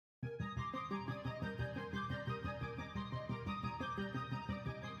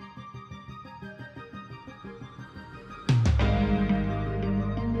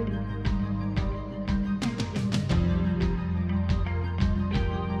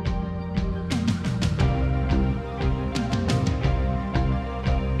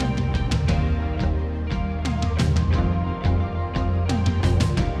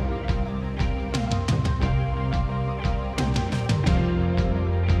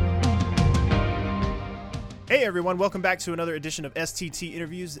Hey everyone, welcome back to another edition of STT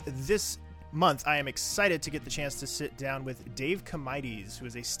Interviews. This month, I am excited to get the chance to sit down with Dave Kamaitis, who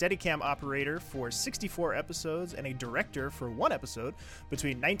is a Steadicam operator for 64 episodes and a director for one episode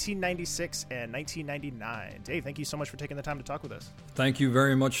between 1996 and 1999. Dave, thank you so much for taking the time to talk with us. Thank you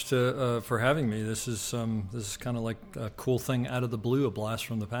very much for having me. This is kind of like a cool thing out of the blue, a blast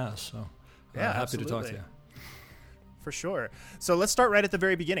from the past. So yeah, happy absolutely. to talk to you. For sure. So let's start right at the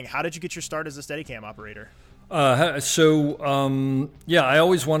very beginning. How did you get your start as a Steadicam operator? I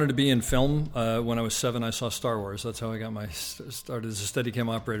always wanted to be in film. When I was 7, I saw Star Wars. That's how I got my start as a Steadicam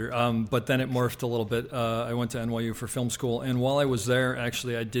operator. But then it morphed a little bit. I went to NYU for film school, and while I was there,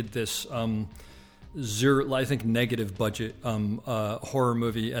 actually, I did this negative budget horror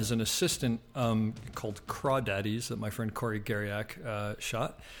movie as an assistant called Crawdaddies that my friend Corey Garriak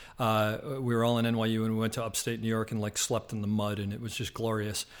shot. We were all in NYU and we went to upstate New York and slept in the mud, and it was just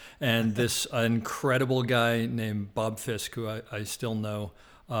glorious. And this incredible guy named Bob Fisk, who I still know,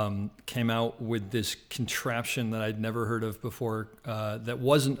 came out with this contraption that I'd never heard of before that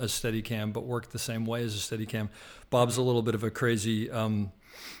wasn't a Steadicam but worked the same way as a Steadicam. Bob's a little bit of a crazy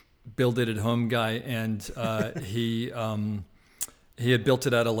build it at home guy, and he had built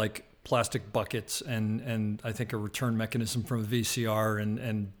it out of plastic buckets and I think a return mechanism from a VCR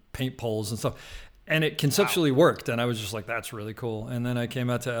and paint poles and stuff, and it conceptually worked, and I was just like, that's really cool. And then I came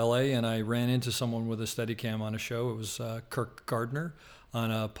out to LA and I ran into someone with a Steadicam on a show. It was Kirk Gardner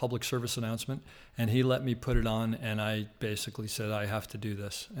on a public service announcement, and he let me put it on, and I basically said, I have to do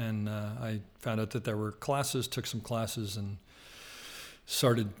this. And I found out that there were classes, took some classes, and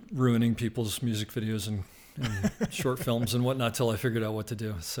started ruining people's music videos and short films and whatnot till I figured out what to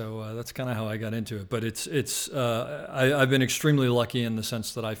do. So that's kind of how I got into it. But I've been extremely lucky in the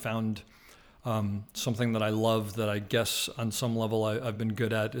sense that I found something that I love, that I guess on some level I've been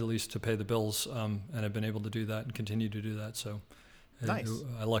good at least to pay the bills, and I've been able to do that and continue to do that. So nice.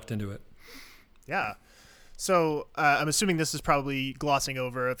 I lucked into it. Yeah. So I'm assuming this is probably glossing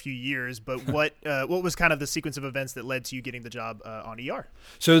over a few years, but what was kind of the sequence of events that led to you getting the job on ER?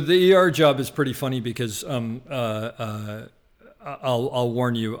 So the ER job is pretty funny because I'll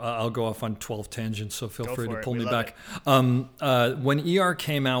warn you, I'll go off on 12 tangents, so feel free to pull me back. When ER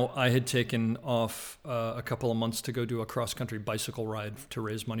came out, I had taken off a couple of months to go do a cross-country bicycle ride to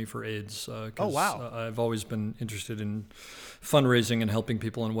raise money for AIDS. Oh, wow. I've always been interested in fundraising and helping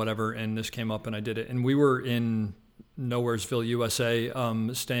people and whatever, and this came up and I did it. And we were in Nowheresville, USA,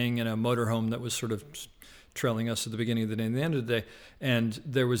 staying in a motorhome that was sort of trailing us at the beginning of the day and the end of the day. And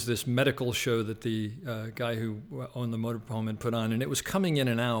there was this medical show that the guy who owned the motorhome had put on, and it was coming in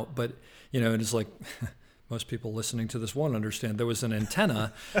and out, but it is like most people listening to this won't understand. There was an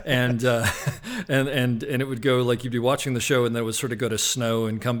antenna and it would go you'd be watching the show and then it would sort of go to snow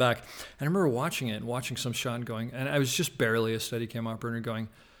and come back. And I remember watching it and watching some shot and going, and I was just barely a Steadicam operator going,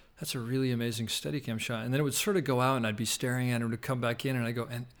 that's a really amazing Steadicam shot. And then it would sort of go out and I'd be staring at it and it would come back in and I go,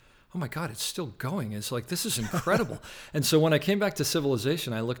 and oh my God, it's still going. It's like, this is incredible. And so when I came back to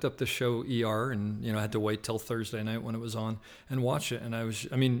Civilization, I looked up the show ER and, I had to wait till Thursday night when it was on and watch it.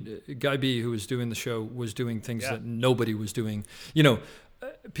 And Guy B, who was doing the show, was doing things that nobody was doing.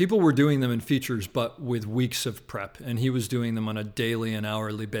 People were doing them in features, but with weeks of prep. And he was doing them on a daily and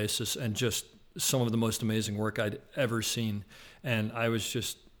hourly basis, and just some of the most amazing work I'd ever seen. And I was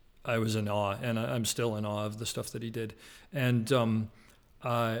in awe, and I'm still in awe of the stuff that he did. And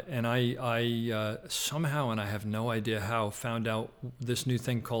I somehow, and I have no idea how, found out this new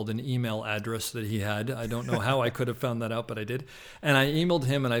thing called an email address that he had. I don't know how I could have found that out, but I did. And I emailed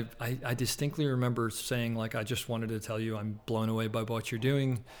him, and I distinctly remember saying, I just wanted to tell you I'm blown away by what you're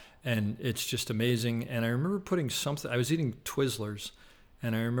doing, and it's just amazing. And I remember putting something, I was eating Twizzlers,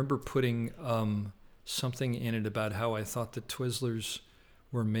 and I remember putting something in it about how I thought that Twizzlers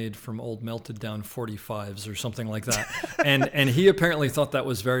were made from old melted down 45s or something like that. and he apparently thought that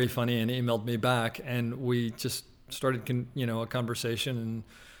was very funny and emailed me back, and we just started a conversation and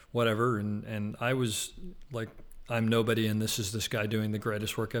whatever. And I was like, I'm nobody, and this guy doing the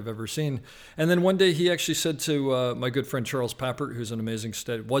greatest work I've ever seen. And then one day he actually said to my good friend Charles Pappert, who's was an amazing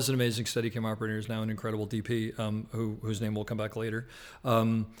Steadicam operator, is now an incredible DP, whose name will come back later.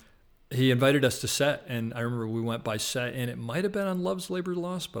 He invited us to set, and I remember we went by set, and it might have been on Love's Labor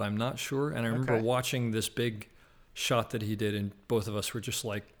Lost, but I'm not sure. And I remember watching this big shot that he did, and both of us were just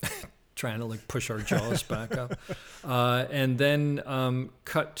trying to push our jaws back up. And then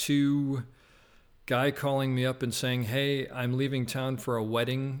cut to guy calling me up and saying, hey, I'm leaving town for a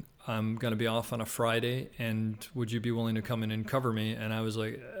wedding. I'm going to be off on a Friday, and would you be willing to come in and cover me? And I was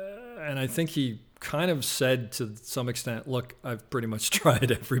like, I think he kind of said to some extent, look, I've pretty much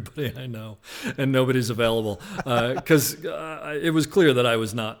tried everybody I know and nobody's available. Because it was clear that I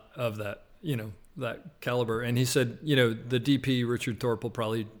was not of that, that caliber. And he said, the DP, Richard Thorpe, will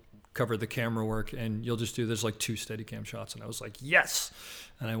probably cover the camera work and you'll just do, there's like 2 Steadicam shots. And I was like, yes.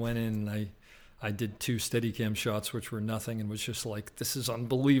 And I went in and I did 2 Steadicam shots, which were nothing, and was just like, this is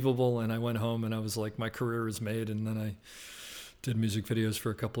unbelievable. And I went home and I was like, my career is made. And then I did music videos for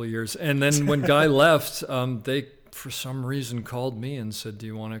a couple of years. And then when Guy left, they, for some reason, called me and said, do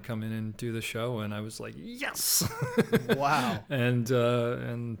you want to come in and do the show? And I was like, yes. Wow. And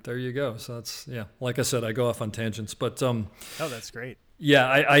there you go. So that's, like I said, I go off on tangents. But oh, that's great. Yeah,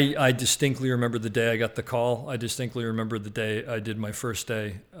 I distinctly remember the day I got the call. I distinctly remember the day I did my first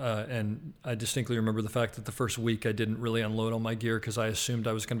day. And I distinctly remember the fact that the first week I didn't really unload all my gear because I assumed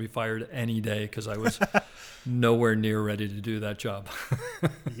I was going to be fired any day because I was nowhere near ready to do that job.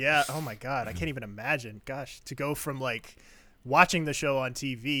 Yeah. Oh, my God. I can't even imagine. Gosh, to go from like watching the show on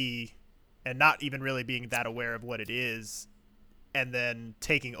TV and not even really being that aware of what it is, and then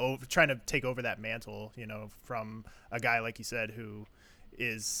trying to take over that mantle, from a guy, like you said, who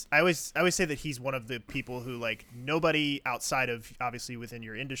is, I always say that he's one of the people who, like, nobody outside of obviously within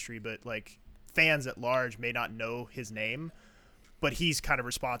your industry, but like fans at large may not know his name, but he's kind of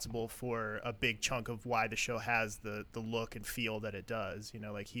responsible for a big chunk of why the show has the look and feel that it does.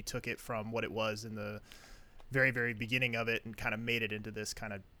 Like he took it from what it was in the very, very beginning of it and kind of made it into this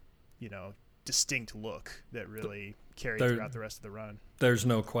kind of, distinct look that really carried throughout the rest of the run. There's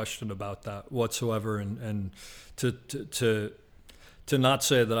no question about that whatsoever. And to not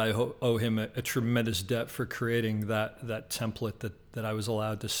say that I owe him a tremendous debt for creating that template that I was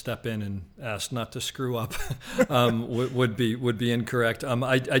allowed to step in and ask not to screw up would be incorrect.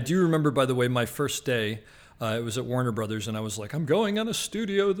 I do remember, by the way, my first day. It was at Warner Brothers, and I was like, I'm going on a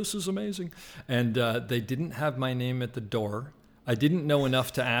studio. This is amazing. And they didn't have my name at the door. I didn't know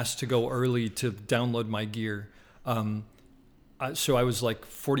enough to ask to go early to download my gear. So I was like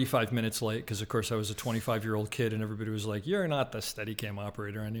 45 minutes late because, of course, I was a 25-year-old kid, and everybody was like, you're not the Steadicam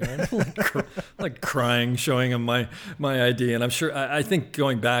operator anymore. like crying, showing them my ID. And I'm sure, I think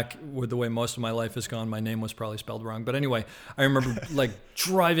going back with the way most of my life has gone, my name was probably spelled wrong. But anyway, I remember like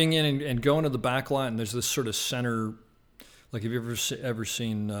driving in and going to the back lot, and there's this sort of center, like, have you ever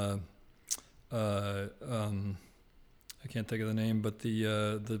seen I can't think of the name, but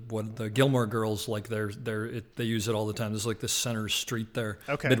the Gilmore Girls, like they use it all the time. There's like this center street there,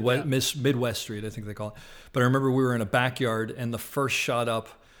 okay, Midwest Street, I think they call it. But I remember we were in a backyard, and the first shot up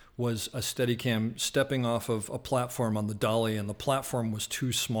was a Steadicam stepping off of a platform on the dolly, and the platform was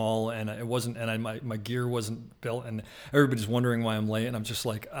too small, and it wasn't, and my gear wasn't built, and everybody's wondering why I'm late, and I'm just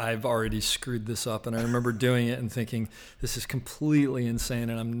like, I've already screwed this up. And I remember doing it and thinking, this is completely insane,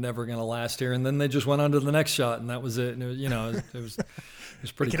 and I'm never going to last here. And then they just went on to the next shot, and that was it. And it was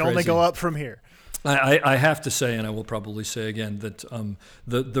pretty. It can crazy. Only go up from here. I have to say, and I will probably say again, that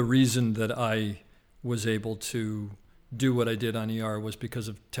the reason that I was able to do what I did on ER was because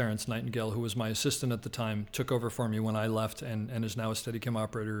of Terrence Nightingale, who was my assistant at the time, took over for me when I left, and is now a Steadicam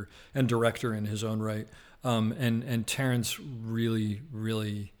operator and director in his own right. And Terrence really,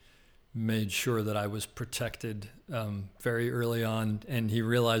 really made sure that I was protected very early on, and he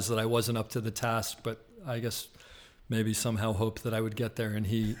realized that I wasn't up to the task, but I guess maybe somehow hoped that I would get there, and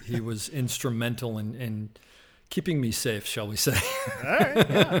he was instrumental in keeping me safe, shall we say. All right,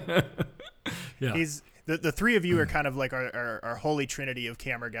 yeah. Yeah. He's the three of you are kind of like our holy trinity of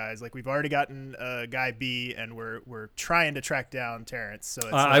camera guys. Like, we've already gotten Guy B, and we're trying to track down Terrence. So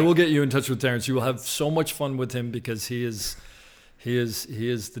it's I will get you in touch with Terrence. You will have so much fun with him because he is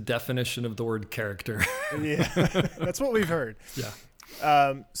the definition of the word character. Yeah, that's what we've heard.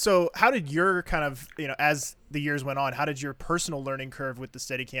 Yeah. So how did your kind of, as the years went on, how did your personal learning curve with the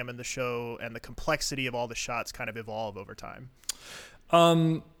Steadicam and the show and the complexity of all the shots kind of evolve over time?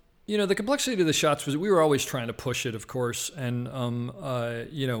 The complexity of the shots was we were always trying to push it, of course. And,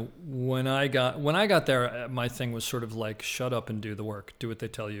 when I got there, my thing was sort of like, shut up and do the work, do what they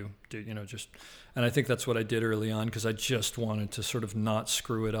tell you, and I think that's what I did early on, because I just wanted to sort of not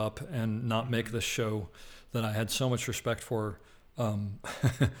screw it up and not make the show that I had so much respect for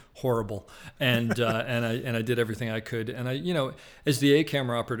horrible. And I did everything I could. And as the A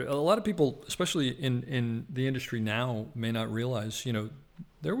camera operator, a lot of people, especially in the industry now, may not realize,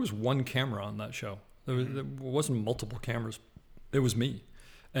 there was one camera on that show. There wasn't multiple cameras. It was me.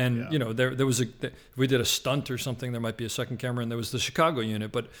 And, there was if we did a stunt or something, there might be a second camera, and there was the Chicago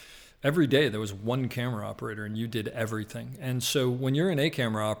unit. But every day there was one camera operator, and you did everything. And so when you're an A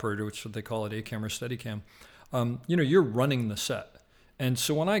camera operator, which is what they call it, A camera Steadicam, you're running the set. And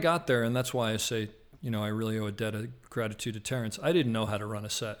so when I got there, and that's why I say, I really owe a debt of gratitude to Terrence. I didn't know how to run a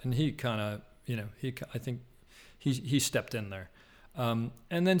set, and he kind of, I think he stepped in there. And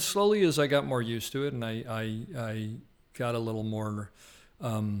then slowly, as I got more used to it, and I got a little more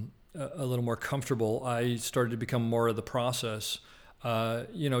comfortable, I started to become more of the process.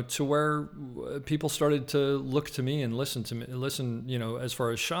 To where people started to look to me and listen to me, as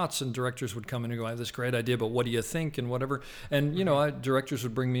far as shots, and directors would come in and go, I have this great idea, but what do you think, and whatever. And, directors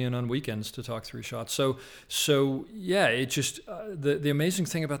would bring me in on weekends to talk through shots. So yeah, it just, the amazing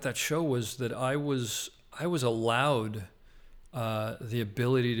thing about that show was that I was allowed the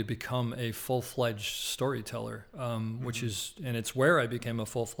ability to become a full-fledged storyteller, which is, and it's where I became a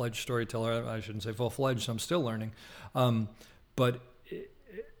full-fledged storyteller. I shouldn't say full-fledged, I'm still learning. But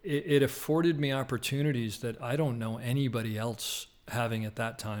it afforded me opportunities that I don't know anybody else having at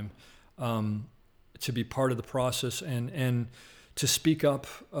that time, to be part of the process and to speak up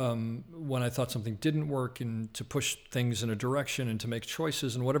when I thought something didn't work, and to push things in a direction and to make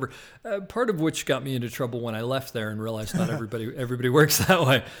choices and whatever. Part of which got me into trouble when I left there and realized not everybody works that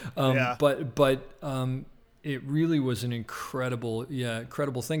way. But it really was an incredible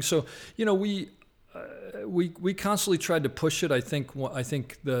thing. So we constantly tried to push it. I think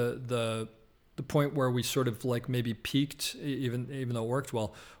the point where we sort of like maybe peaked, even though it worked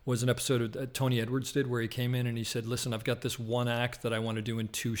well, was an episode that Tony Edwards did where he came in and he said, listen, I've got this one act that I want to do in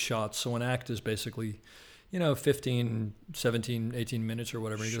 2 shots. So an act is basically, 15, 17, 18 minutes or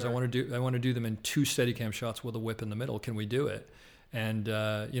whatever. He goes, I want to do them in 2 Steadicam shots with a whip in the middle. Can we do it? And,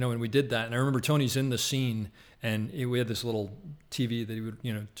 and we did that. And I remember Tony's in the scene, and we had this little TV that he would,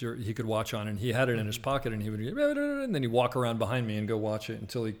 he could watch on, and he had it in his pocket, and he would, and then he'd walk around behind me and go watch it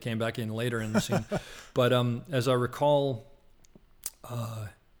until he came back in later in the scene. But as I recall,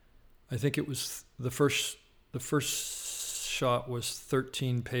 I think it was the first shot was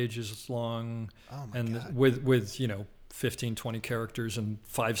 13 pages long, God. with 15, 20 characters and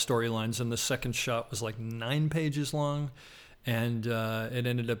 5 storylines. And the second shot was like 9 pages long. And it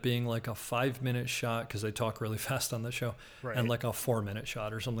ended up being like a 5-minute shot, because they talk really fast on the show, right, and like a 4-minute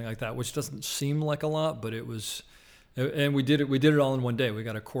shot or something like that, which doesn't seem like a lot, but it was. And we did it all in one day. We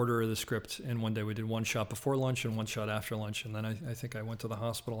got a quarter of the script in one day. We did 1 shot before lunch and 1 shot after lunch, and then I think I went to the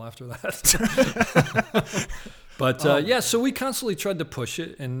hospital after that. But so we constantly tried to push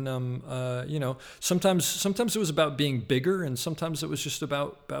it, and sometimes it was about being bigger, and sometimes it was just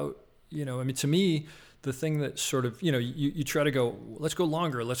about to me, the thing that sort of, you try to go, let's go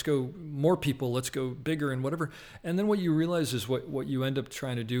longer, let's go more people, let's go bigger and whatever. And then what you realize is what you end up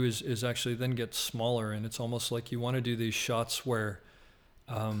trying to do is actually then get smaller. And it's almost like you want to do these shots where,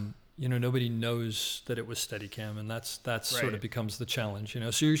 nobody knows that it was Steadicam, and that's right. Sort of becomes the challenge,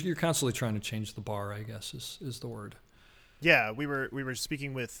 So you're constantly trying to change the bar, I guess, is the word. Yeah, we were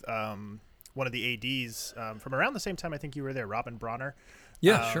speaking with one of the ADs from around the same time I think you were there, Robin Bronner.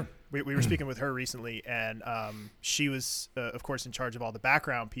 Yeah, sure. We were speaking with her recently, and she was, of course, in charge of all the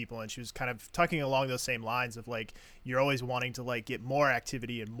background people, and she was kind of talking along those same lines of, like, you're always wanting to, like, get more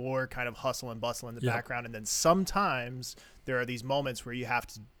activity and more kind of hustle and bustle in the background, and then sometimes there are these moments where you have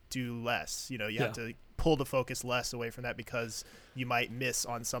to do less. You have to pull the focus less away from that, because you might miss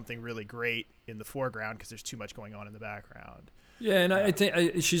on something really great in the foreground because there's too much going on in the background. Yeah, and I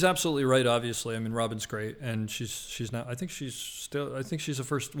think she's absolutely right. Obviously, I mean, Robin's great, and she's now. I think she's a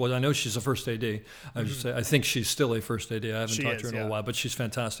first. Well, I know she's a first AD. I should say. I think she's still a first AD. I haven't talked to her in a while, but she's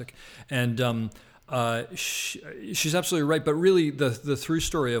fantastic, and she's absolutely right. But really, the through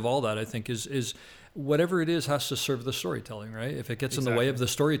story of all that, I think, is whatever it is has to serve the storytelling, right? If it gets in the way of the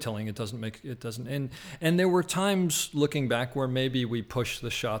storytelling, it doesn't. And there were times looking back where maybe we pushed the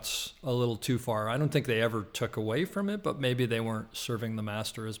shots a little too far. I don't think they ever took away from it, but maybe they weren't serving the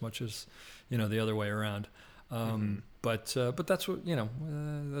master as much as, the other way around. But that's what,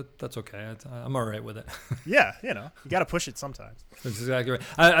 that's okay. I'm all right with it. Yeah. You got to push it sometimes. That's exactly right.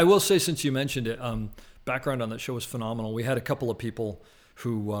 I will say, since you mentioned it, background on that show was phenomenal. We had a couple of people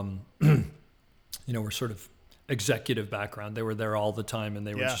who, were sort of executive background. They were there all the time, and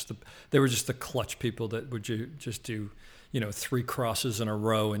they were just the clutch people that would just do, 3 crosses in a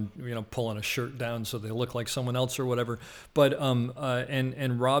row and, pulling a shirt down so they look like someone else or whatever. But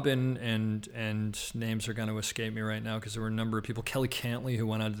and Robin and names are going to escape me right now because there were a number of people. Kelly Cantley, who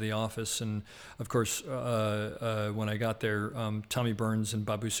went out to the office, and of course when I got there, Tommy Burns and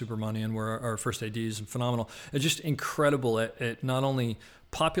Babu Subramanian were our first ADs, and phenomenal. It's just incredible at not only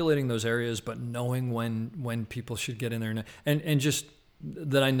populating those areas, but knowing when people should get in there, and just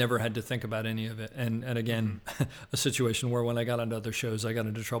that I never had to think about any of it. And again, a situation where when I got onto other shows, I got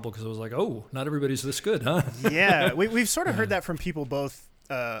into trouble because I was like, oh, not everybody's this good, huh? Yeah, we've sort of heard that from people, both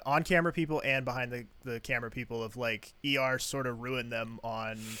on camera people and behind the camera people, of like ER sort of ruined them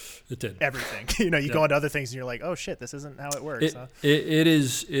on everything. You go into other things and you're like, oh shit, this isn't how it works. It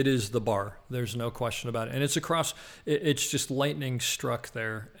is the bar. There's no question about it. And it's across, it's just lightning struck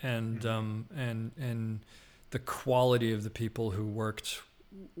there. And, and the quality of the people who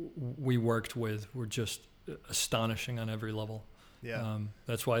we worked with were just astonishing on every level. Yeah.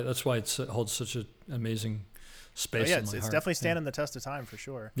 That's why it holds such an amazing space. Yeah, in my it's heart. definitely standing the test of time for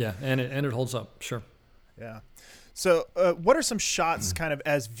sure. Yeah, and it holds up, sure. Yeah. So, what are some shots, kind of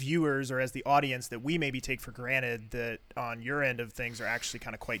as viewers or as the audience, that we maybe take for granted that on your end of things are actually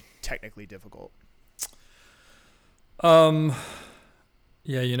kind of quite technically difficult?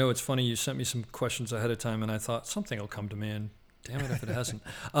 Yeah, it's funny. You sent me some questions ahead of time, and I thought something will come to me, and damn it if it hasn't.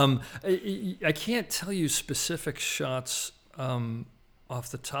 I can't tell you specific shots off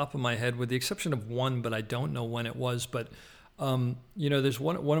the top of my head, with the exception of one, but I don't know when it was. But there's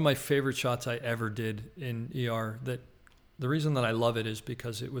one of my favorite shots I ever did in ER. That the reason that I love it is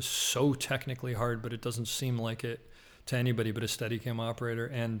because it was so technically hard, but it doesn't seem like it to anybody but a Steadicam operator,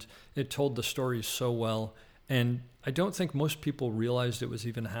 and it told the story so well. And I don't think most people realized it was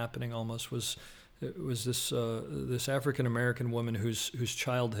even happening. It was this African American woman whose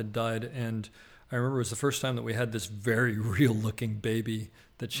child had died, and I remember it was the first time that we had this very real looking baby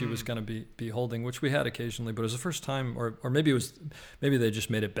that she was going to be holding, which we had occasionally, but it was the first time, or maybe they just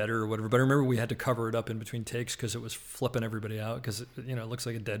made it better or whatever. But I remember we had to cover it up in between takes because it was flipping everybody out, because it looks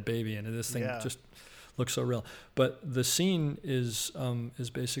like a dead baby, and this thing just looks so real. But the scene is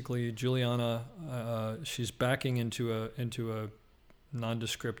basically Juliana. She's backing into a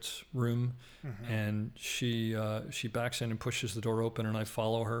nondescript room, and she backs in and pushes the door open, and I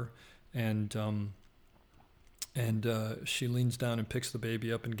follow her, and she leans down and picks the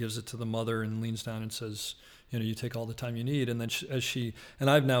baby up and gives it to the mother, and leans down and says, you take all the time you need. And then and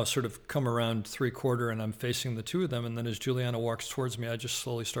I've now sort of come around 3/4, and I'm facing the two of them. And then as Juliana walks towards me, I just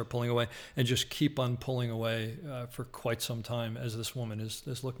slowly start pulling away and just keep on pulling away for quite some time as this woman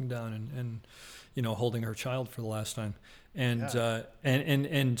is looking down and holding her child for the last time. And the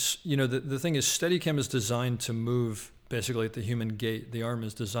thing is, Steadicam is designed to move basically at the human gait. The arm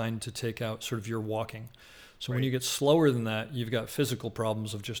is designed to take out sort of your walking. So when you get slower than that, you've got physical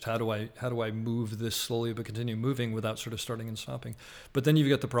problems of just how do I move this slowly but continue moving without sort of starting and stopping. But then you've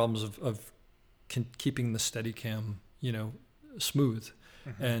got the problems of keeping the Steadicam, smooth.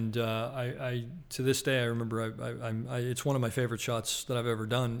 And I to this day I remember it's one of my favorite shots that I've ever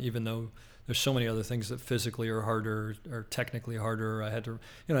done, even though there's so many other things that physically are harder or technically harder. I had to,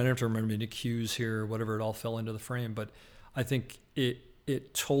 I didn't have to remember any cues here or whatever. It all fell into the frame, but I think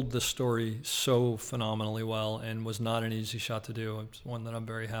it told the story so phenomenally well and was not an easy shot to do. It's one that I'm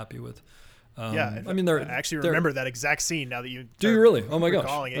very happy with. I actually remember that exact scene now that you do. You really? Oh my gosh!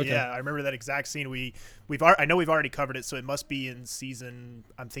 Okay. Yeah, I remember that exact scene. I know we've already covered it, so it must be in season.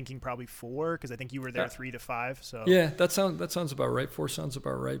 I'm thinking probably 4, because I think you were there 3 to 5. So yeah, that sounds about right. 4 sounds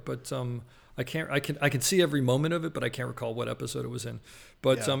about right, but I can see every moment of it, but I can't recall what episode it was in.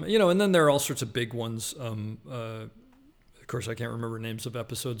 But and then there are all sorts of big ones. Of course, I can't remember names of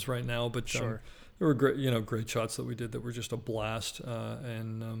episodes right now, but there were great shots that we did that were just a blast.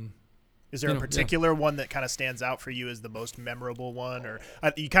 Is there a particular one that kind of stands out for you as the most memorable one, or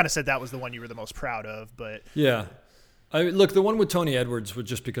you kind of said that was the one you were the most proud of? But yeah, look, the one with Tony Edwards was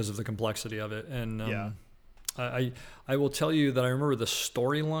just because of the complexity of it, and I will tell you that I remember the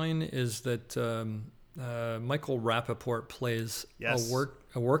storyline is that Michael Rappaport plays a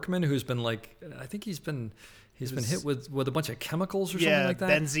workman who's been I think he's been hit with a bunch of chemicals or something like that.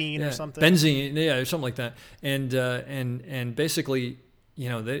 Benzene or something. Benzene, or something like that. And basically,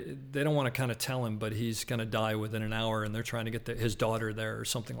 they don't want to kind of tell him, but he's going to die within an hour, and they're trying to get his daughter there or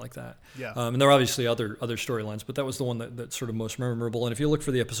something like that. Yeah. And there are obviously other storylines, but that was the one that's sort of most memorable. And if you look for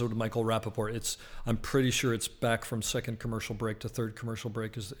the episode of Michael Rappaport, I'm pretty sure it's back from second commercial break to third commercial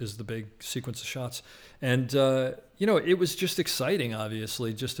break is the big sequence of shots. And, it was just exciting,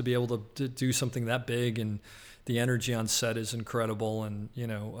 obviously, just to be able to do something that big, and the energy on set is incredible, and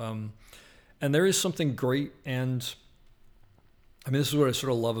and there is something great. And I mean, this is what I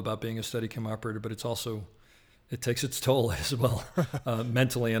sort of love about being a Steadicam operator, but it's also, it takes its toll as well,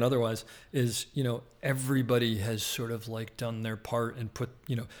 mentally and otherwise. Is everybody has sort of done their part and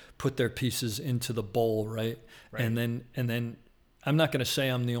put their pieces into the bowl, right? And then I'm not going to say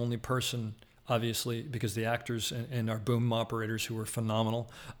I'm the only person, obviously, because the actors and our boom operators who were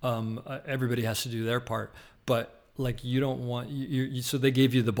phenomenal. Everybody has to do their part. But like you don't want so they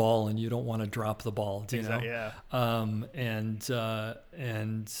gave you the ball and you don't want to drop the ball, do you know? Yeah.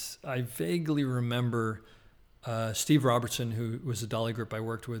 And I vaguely remember Steve Robertson, who was a dolly grip I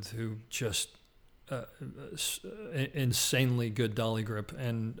worked with, who just insanely good dolly grip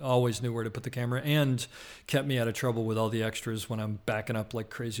and always knew where to put the camera and kept me out of trouble with all the extras when I'm backing up like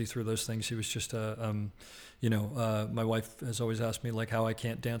crazy through those things. He was just my wife has always asked me like how I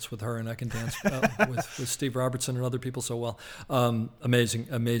can't dance with her and I can dance with Steve Robertson and other people so well. Amazing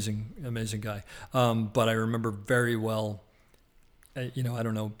guy. But I remember very well, I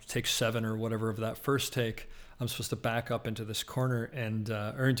don't know, take 7 or whatever of that first take. I'm supposed to back up into this corner and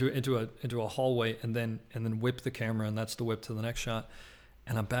or into a hallway and then whip the camera, and that's the whip to the next shot.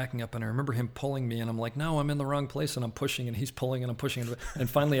 And I'm backing up, and I remember him pulling me, and I'm like, no, I'm in the wrong place, and I'm pushing, and he's pulling, and I'm pushing, and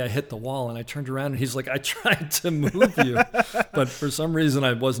finally I hit the wall, and I turned around, and he's like, I tried to move you, but for some reason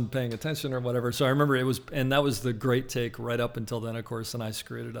I wasn't paying attention or whatever. So I remember and that was the great take right up until then, of course, and I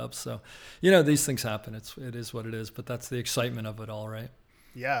screwed it up. So, these things happen. It is what it is, but that's the excitement of it all, right?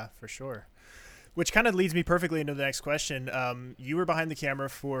 Yeah, for sure. Which kind of leads me perfectly into the next question. You were behind the camera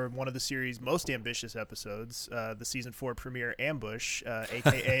for one of the series' most ambitious episodes, the season 4 premiere Ambush,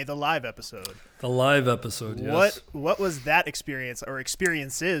 aka the live episode. The live episode, yes. What was that experience, or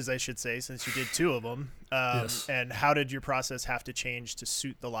experiences, I should say, since you did 2 of them? Yes. And how did your process have to change to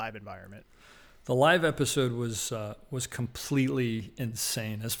suit the live environment? The live episode was completely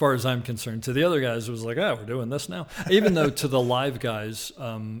insane as far as I'm concerned. To the other guys, it was like, we're doing this now. Even though to the live guys,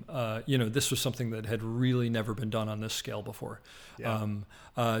 this was something that had really never been done on this scale before. Yeah.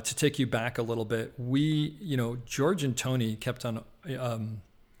 To take you back a little bit, George and Tony kept on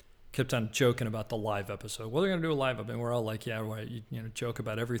joking about the live episode. Well, they're going to do a live episode. And we're all like, yeah, right. You joke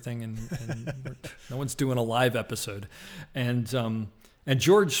about everything, and no one's doing a live episode. And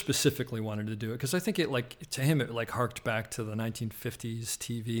George specifically wanted to do it because I think it harked back to the 1950s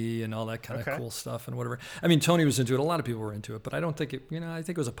TV and all that kind of cool stuff and whatever. I mean, Tony was into it. A lot of people were into it, but I don't think I think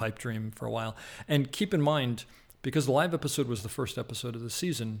it was a pipe dream for a while. And keep in mind, because the live episode was the first episode of the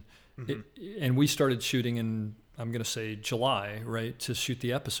season, and we started shooting in, I'm going to say July, right, to shoot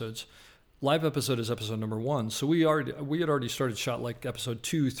the episodes. Live episode is episode number 1. So we had already started shot like episode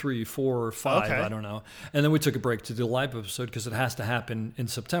 2, 3, 4, 5, I don't know. And then we took a break to do the live episode because it has to happen in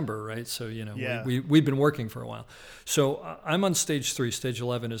September, right? So, we've been working for a while. So I'm on stage 3. Stage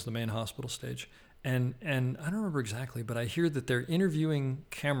 11 is the main hospital stage. And I don't remember exactly, but I hear that they're interviewing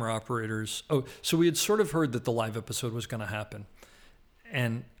camera operators. Oh, so we had sort of heard that the live episode was going to happen.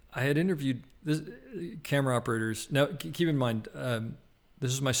 And I had interviewed camera operators. Now, keep in mind,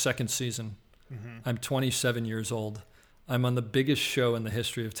 this is my second season. Mm-hmm. I'm 27 years old. I'm on the biggest show in the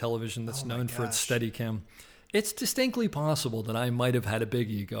history of television that's known for its Steadicam. It's distinctly possible that I might have had a big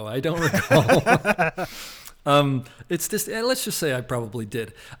ego. I don't recall. It's just, let's just say I probably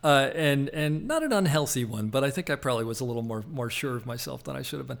did, and not an unhealthy one, but I think I probably was a little more sure of myself than I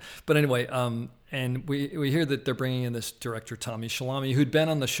should have been. But anyway, and we hear that they're bringing in this director Tommy Shalami, who'd been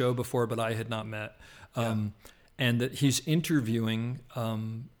on the show before, but I had not met. And that he's interviewing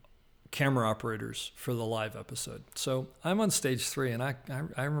camera operators for the live episode. So I'm on stage 3, and I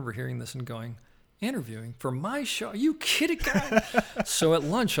remember hearing this and going, interviewing for my show? Are you kidding, guy? So at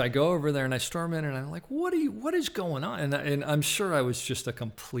lunch, I go over there and I storm in, and I'm like, what is going on? And I'm sure I was just a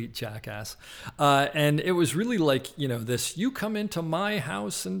complete jackass. And it was really like, this, you come into my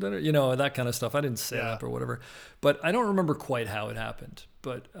house and, that kind of stuff. I didn't say that or whatever, but I don't remember quite how it happened.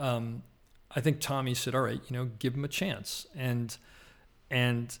 But I think Tommy said, all right, give him a chance. And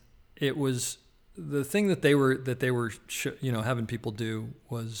it was the thing that they were having people do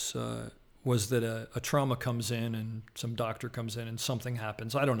was that a trauma comes in and some doctor comes in and something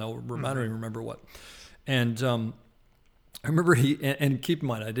happens. I don't know. I don't even remember what. And I remember and keep in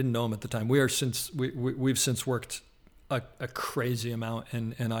mind, I didn't know him at the time. We've since worked a crazy amount,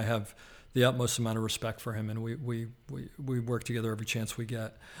 and I have the utmost amount of respect for him, and we work together every chance we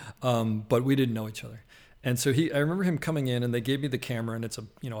get. But we didn't know each other. And so I remember him coming in, and they gave me the camera, and it's a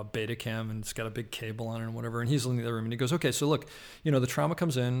Betacam, and it's got a big cable on it and whatever. And he's in the other room, and he goes, "Okay, so look, the trauma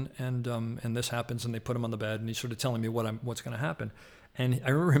comes in, and this happens, and they put him on the bed, and he's sort of telling me what's going to happen." And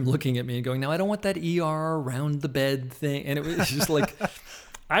I remember him looking at me and going, "Now I don't want that ER around the bed thing." And it was just like,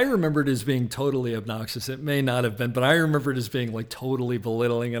 I remember it as being totally obnoxious. It may not have been, but I remember it as being like totally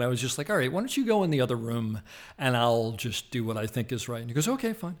belittling. And I was just like, all right, why don't you go in the other room and I'll just do what I think is right. And he goes,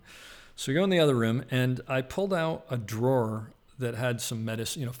 okay, fine. So we go in the other room, and I pulled out a drawer that had some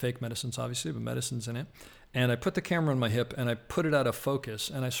medicine, fake medicines, obviously, but medicines in it. And I put the camera on my hip, and I put it out of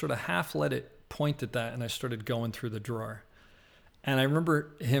focus, and I sort of half let it point at that, and I started going through the drawer. And I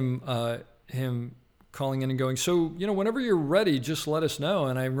remember him calling in and going, so, whenever you're ready, just let us know.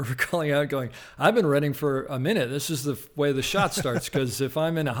 And I remember calling out going, I've been ready for a minute. This is the way the shot starts. Because if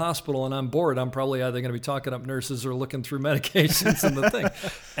I'm in a hospital and I'm bored, I'm probably either going to be talking up nurses or looking through medications and the thing.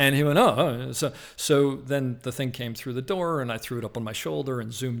 And he went, oh. So then the thing came through the door and I threw it up on my shoulder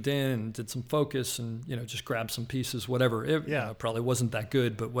and zoomed in and did some focus and, just grabbed some pieces, whatever. It probably wasn't that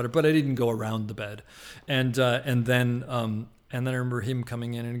good, but whatever. But I didn't go around the bed. And then I remember him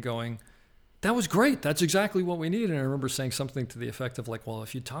coming in and going, that was great. That's exactly what we need. And I remember saying something to the effect of like, well,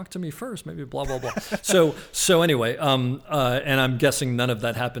 if you talk to me first, maybe blah, blah, blah. So anyway, and I'm guessing none of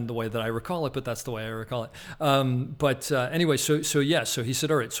that happened the way that I recall it, but that's the way I recall it. Anyway, so he said,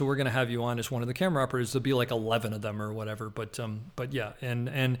 all right, so we're going to have you on as one of the camera operators. There'll be like 11 of them or whatever. But yeah.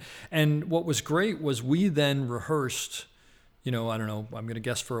 And what was great was we then rehearsed, I don't know, I'm going to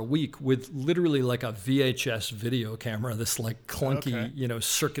guess for a week with literally like a VHS video camera, this like clunky,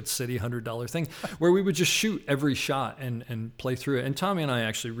 Circuit City $100 thing where we would just shoot every shot and play through it. And Tommy and I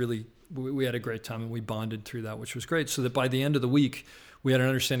actually we had a great time and we bonded through that, which was great. So that by the end of the week, we had an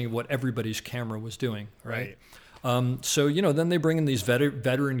understanding of what everybody's camera was doing. Right. So, then they bring in these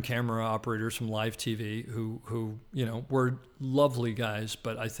veteran camera operators from live TV who were lovely guys,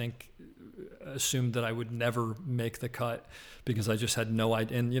 but I think assumed that I would never make the cut because I just had no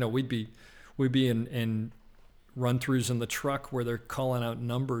idea. And, we'd be in run-throughs in the truck where they're calling out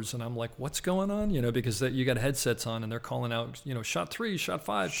numbers and I'm like, what's going on? Because you got headsets on and they're calling out, shot 3, shot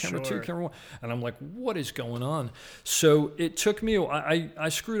 5, camera 2, camera 1. And I'm like, what is going on? So it took me, I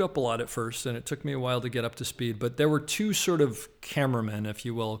screwed up a lot at first and it took me a while to get up to speed, but there were 2 sort of cameramen, if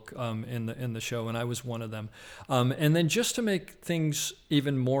you will, in the show. And I was one of them. And then just to make things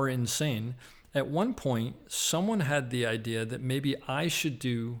even more insane, at one point, someone had the idea that maybe I should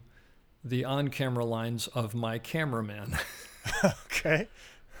do the on-camera lines of my cameraman. Okay.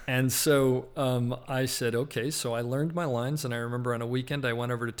 And so I said, okay, so I learned my lines. And I remember on a weekend, I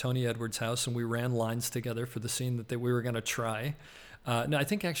went over to Tony Edwards' house and we ran lines together for the scene that we were going to try. No, I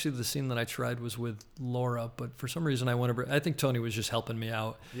think actually the scene that I tried was with Laura, but for some reason I think Tony was just helping me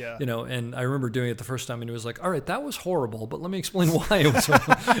out. Yeah. And I remember doing it the first time and he was like, all right, that was horrible, but let me explain why it was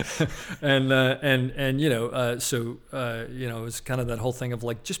horrible. It was kind of that whole thing of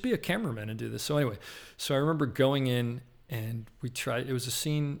like, just be a cameraman and do this. So anyway, I remember going in and we tried, it was a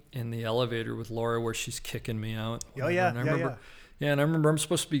scene in the elevator with Laura where she's kicking me out. Oh yeah. And I remember I'm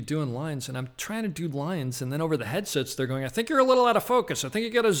supposed to be doing lines and I'm trying to do lines and then over the headsets they're going, I think you're a little out of focus. I think you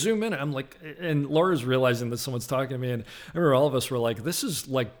got to zoom in. I'm like, and Laura's realizing that someone's talking to me and I remember all of us were like, this is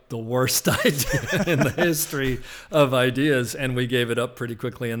like the worst idea in the history of ideas. And we gave it up pretty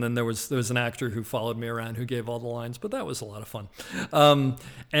quickly. And then there was an actor who followed me around who gave all the lines, but that was a lot of fun.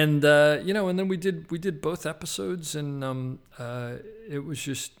 And then we did both episodes and it was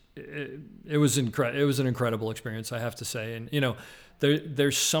just, it was an incredible experience, I have to say. And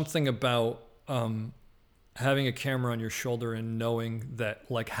there's something about having a camera on your shoulder and knowing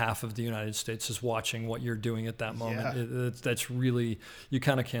that like half of the United States is watching what you're doing at that moment. That's really, you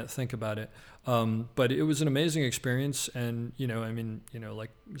kind of can't think about it. But it was an amazing experience. And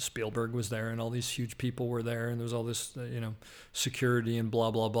like Spielberg was there and all these huge people were there and there was all this security and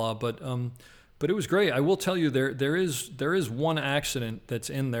blah blah blah. But it was great. I will tell you, there is one accident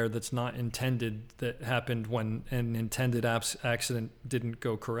that's in there that's not intended, that happened when an intended accident didn't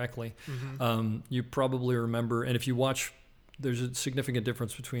go correctly. Mm-hmm. You probably remember, and if you watch, there's a significant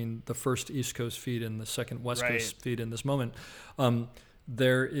difference between the first East Coast feed and the second West Coast feed in this moment.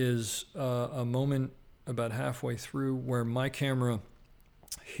 There is a moment about halfway through where my camera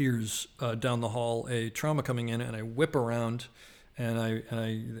hears down the hall a trauma coming in, and I whip around. And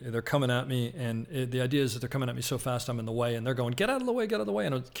they're coming at me, and the idea is that they're coming at me so fast I'm in the way, and they're going, get out of the way,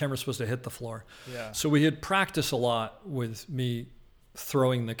 and the camera's supposed to hit the floor. Yeah. So we had practiced a lot with me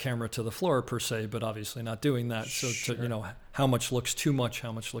throwing the camera to the floor per se, but obviously not doing that. Sure. So to, how much looks too much,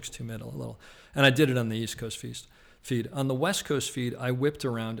 how much looks too middle, a little. And I did it on the East Coast feed. On the West Coast feed, I whipped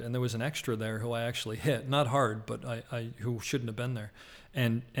around, and there was an extra there who I actually hit, not hard, but who shouldn't have been there.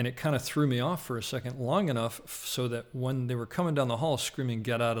 And it kind of threw me off for a second, long enough so that when they were coming down the hall screaming,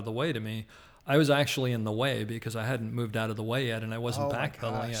 get out of the way to me, I was actually in the way because I hadn't moved out of the way yet and I wasn't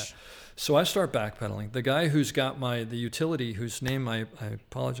backpedaling yet. So I start backpedaling. The guy who's got the utility, whose name I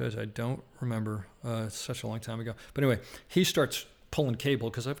apologize, I don't remember. It's such a long time ago. But anyway, he starts pulling cable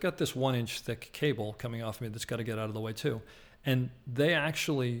because I've got this 1-inch thick cable coming off me that's got to get out of the way too. And they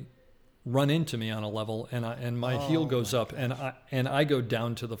actually run into me on a level, and my heel goes up, and I go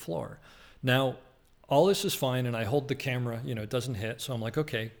down to the floor. Now, all this is fine, and I hold the camera, it doesn't hit, so I'm like,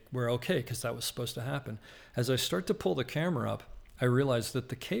 okay, we're okay, because that was supposed to happen. As I start to pull the camera up, I realized that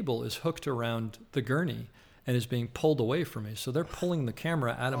the cable is hooked around the gurney and is being pulled away from me. So they're pulling the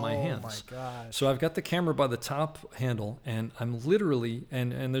camera out of my hands. Oh my gosh. So I've got the camera by the top handle, and I'm literally,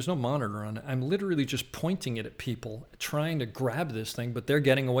 and there's no monitor on it, I'm literally just pointing it at people, trying to grab this thing, but they're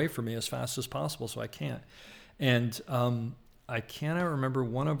getting away from me as fast as possible, so I can't. And I cannot remember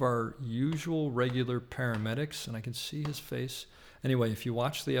one of our usual regular paramedics, and I can see his face. Anyway, if you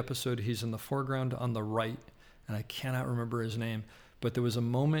watch the episode, he's in the foreground on the right, and I cannot remember his name, but there was a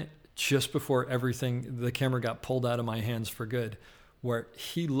moment just before the camera got pulled out of my hands for good, where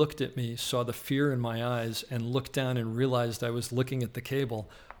he looked at me, saw the fear in my eyes, and looked down and realized I was looking at the cable,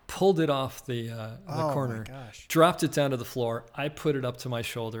 pulled it off the corner, dropped it down to the floor. I put it up to my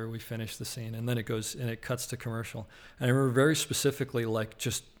shoulder. We finished the scene, and then it cuts to commercial. And I remember very specifically, like,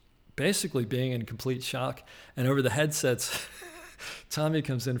 just basically being in complete shock. And over the headsets, Tommy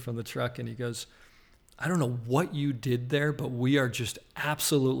comes in from the truck and he goes, "I don't know what you did there, but we are just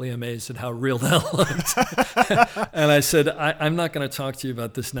absolutely amazed at how real that looked." And I said, I'm not going to talk to you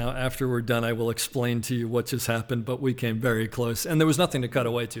about this now. After we're done, I will explain to you what just happened, but we came very close. And there was nothing to cut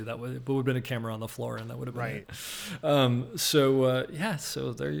away to. That would have been a camera on the floor, and that would have been it. So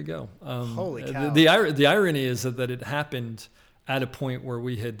there you go. Holy cow. The irony is that it happened at a point where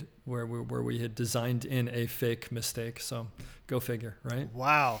we had designed in a fake mistake. So go figure, right?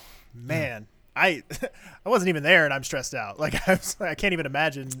 Wow, man. I wasn't even there, and I'm stressed out. Like, I can't even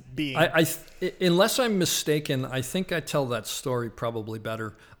imagine being. Unless I'm mistaken, I think I tell that story probably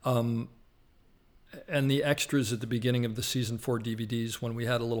better. And the extras at the beginning of the season 4 DVDs, when we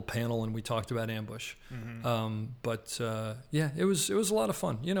had a little panel and we talked about Ambush. Mm-hmm. It was a lot of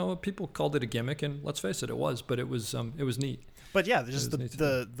fun. You know, people called it a gimmick, and let's face it, it was. But it was neat. But yeah, just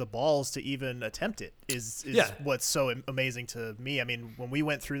the balls to even attempt it is what's so amazing to me. I mean, when we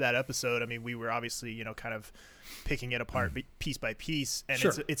went through that episode, I mean, we were obviously, you know, kind of picking it apart piece by piece, and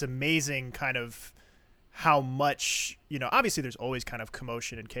it's amazing kind of how much, you know, obviously there's always kind of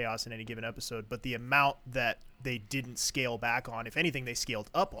commotion and chaos in any given episode, but the amount that they didn't scale back on, if anything, they scaled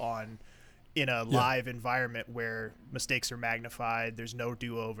up on in a live environment where mistakes are magnified, there's no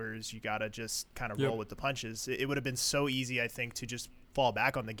do-overs, you gotta just kind of roll with the punches. It would have been so easy, I think, to just fall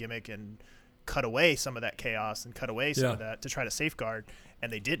back on the gimmick and cut away some of that chaos and cut away some of that to try to safeguard,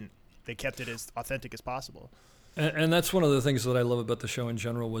 and they didn't. They kept it as authentic as possible. And that's one of the things that I love about the show in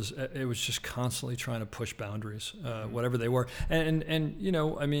general, was it was just constantly trying to push boundaries, whatever they were. And you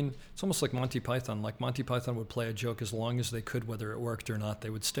know, I mean, it's almost like Monty Python. Like, Monty Python would play a joke as long as they could, whether it worked or not, they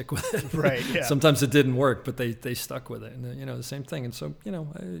would stick with it. Right. Yeah. Sometimes it didn't work, but they stuck with it. And you know, the same thing. And so, you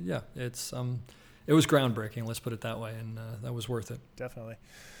know, it was groundbreaking. Let's put it that way, and that was worth it. Definitely.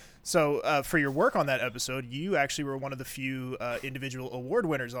 So for your work on that episode, you actually were one of the few individual award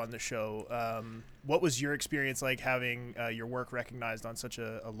winners on the show. What was your experience like having your work recognized on such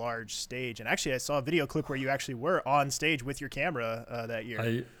a large stage? And actually, I saw a video clip where you actually were on stage with your camera that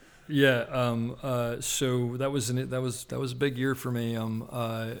year. So that was a big year for me.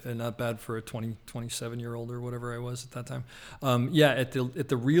 And not bad for a 27-year-old or whatever I was at that time. At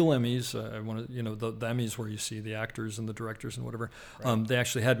the real Emmys, the Emmys where you see the actors and the directors and whatever. Right. They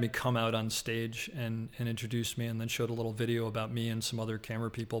actually had me come out on stage and introduce me, and then showed a little video about me and some other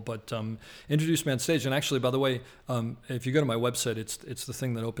camera people. But introduced me on stage. And actually, by the way, if you go to my website, it's the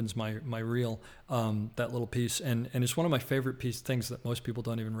thing that opens my reel. That little piece, and it's one of my favorite things that most people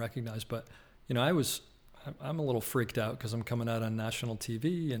don't even recognize. But you know, I'm a little freaked out because I'm coming out on national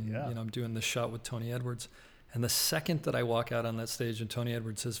TV, and you know, I'm doing this shot with Tony Edwards. And the second that I walk out on that stage and Tony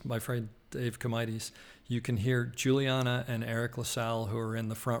Edwards says, "My friend Dave Kamaitis," you can hear Juliana and Eric LaSalle, who are in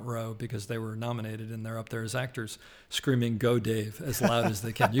the front row because they were nominated and they're up there as actors, screaming, "Go Dave," as loud as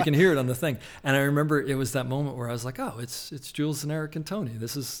they can. You can hear it on the thing. And I remember it was that moment where I was like, "Oh, it's Jules and Eric and Tony.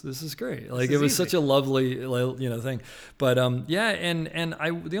 This is great." Like, it was such a lovely, you know, thing. But and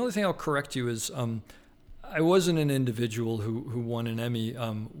the only thing I'll correct you is I wasn't an individual who won an Emmy.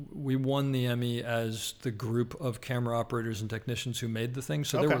 We won the Emmy as the group of camera operators and technicians who made the thing.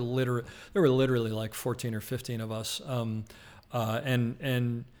 So there were literally like 14 or 15 of us. And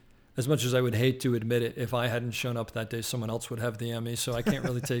as much as I would hate to admit it, if I hadn't shown up that day, someone else would have the Emmy. So I can't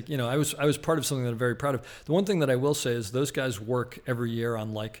really take, you know, I was part of something that I'm very proud of. The one thing that I will say is those guys work every year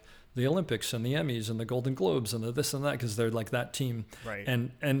on, like, the Olympics and the Emmys and the Golden Globes and the this and that, because they're like that team. Right.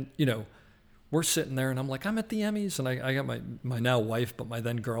 And you know, we're sitting there and I'm like, I'm at the Emmys, and I got my now wife, but my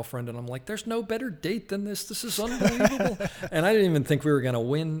then girlfriend, and I'm like, there's no better date than this. This is unbelievable. And I didn't even think we were going to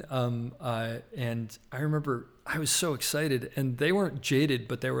win. And I remember I was so excited, and they weren't jaded,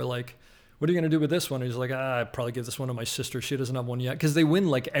 but they were like, what are you going to do with this one? And he's like, I'd probably give this one to my sister. She doesn't have one yet. Because they win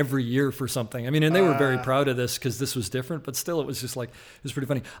like every year for something. I mean, and they were very proud of this because this was different, but still it was just like, it was pretty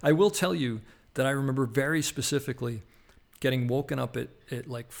funny. I will tell you that I remember very specifically getting woken up at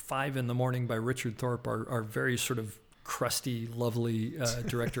like 5 a.m. by Richard Thorpe, our very sort of crusty, lovely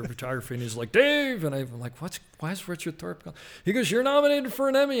director of photography. And he's like, Dave. And I'm like, why is Richard Thorpe calling? He goes, you're nominated for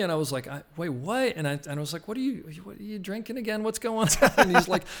an Emmy. And I was like, wait, what? And I was like, what are you drinking again? What's going on? And he's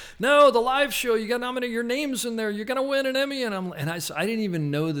like, no, the live show, you got nominated, your name's in there. You're going to win an Emmy. And I didn't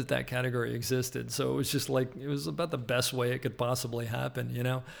even know that category existed. So it was just like, it was about the best way it could possibly happen, you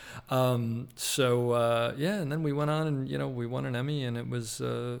know? And then we went on and, we won an Emmy, and it was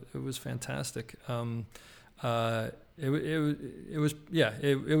fantastic. It was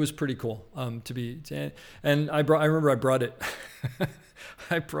pretty cool and I remember I brought it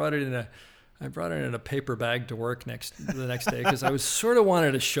in a paper bag to work the next day because I was sort of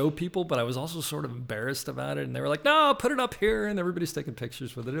wanted to show people, but I was also sort of embarrassed about it, and they were like, no, put it up here, and everybody's taking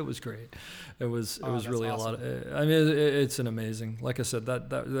pictures with it. It was great. It was really awesome. It's an amazing, like I said,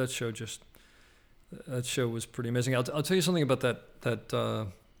 that show was pretty amazing. I'll tell you something about that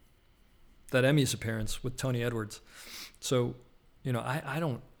Emmys appearance with Tony Edwards. So, I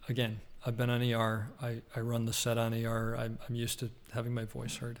don't, again, I've been on ER. I run the set on ER. I'm used to having my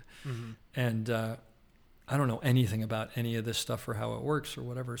voice heard. Mm-hmm. And I don't know anything about any of this stuff or how it works or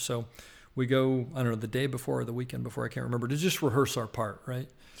whatever. So we go, I don't know, the day before or the weekend before, I can't remember, to just rehearse our part, right?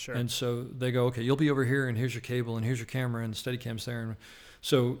 Sure. And so they go, okay, you'll be over here, and here's your cable, and here's your camera, and the Steadicam's there. And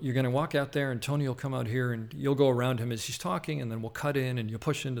so you're going to walk out there, and Tony will come out here, and you'll go around him as he's talking, and then we'll cut in, and you'll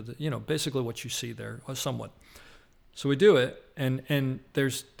push into the, basically what you see there, somewhat. So we do it, and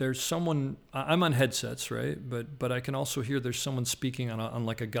there's someone. I'm on headsets, right? But I can also hear there's someone speaking on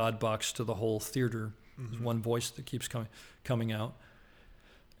like a God box to the whole theater. Mm-hmm. There's one voice that keeps coming out,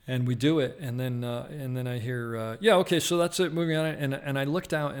 and we do it, and then I hear, okay, so that's it, moving on, and I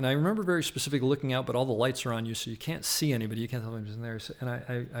looked out, and I remember very specifically looking out, but all the lights are on you, so you can't see anybody, you can't tell anybody's in there, and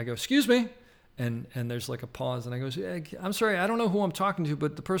I go, excuse me. And there's like a pause, and I go, I'm sorry, I don't know who I'm talking to,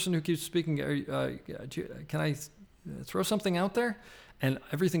 but the person who keeps speaking, can I throw something out there? And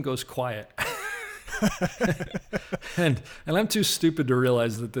everything goes quiet. and I'm too stupid to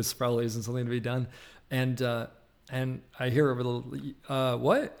realize that this probably isn't something to be done. And I hear over the,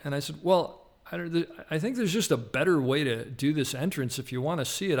 what? And I said, well, I think there's just a better way to do this entrance if you want to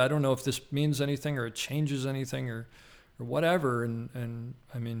see it. I don't know if this means anything or it changes anything or whatever. And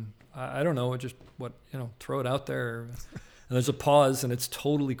I mean, I don't know, just throw it out there. And there's a pause, and it's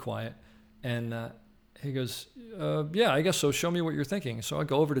totally quiet. And he goes, I guess so. Show me what you're thinking. So I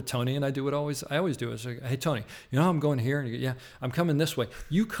go over to Tony, and I do what I always do. I say, hey, Tony, I'm going here. And he goes, yeah, I'm coming this way.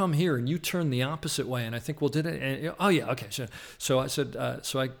 You come here, and you turn the opposite way. And I think, well, did it? And, oh, yeah, okay. So I said,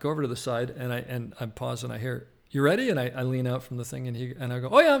 so I go over to the side, and I pause, and I hear, you ready? And I lean out from the thing, and I go,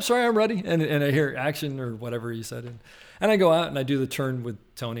 oh, yeah, I'm sorry, I'm ready. And I hear action or whatever he said. And I go out, and I do the turn with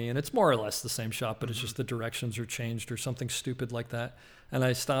Tony, and it's more or less the same shot, but it's just the directions are changed or something stupid like that. And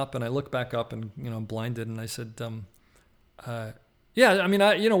I stop, and I look back up, and I'm blinded, and I said,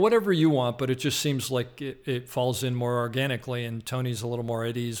 whatever you want, but it just seems like it falls in more organically, and Tony's a little more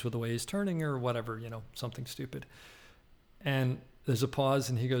at ease with the way he's turning or whatever, something stupid. And there's a pause,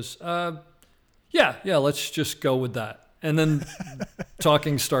 and he goes, let's just go with that. And then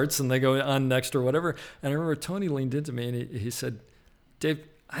talking starts, and they go on next or whatever. And I remember Tony leaned into me, and he said, Dave,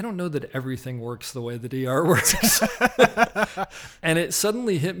 I don't know that everything works the way that ER works. And it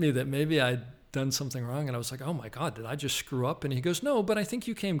suddenly hit me that maybe I'd done something wrong. And I was like, oh my God, did I just screw up? And he goes, no, but I think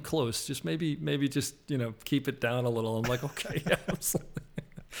you came close. Just maybe just, keep it down a little. I'm like, okay, yeah, absolutely.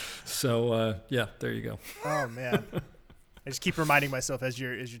 So, there you go. Oh man. I just keep reminding myself as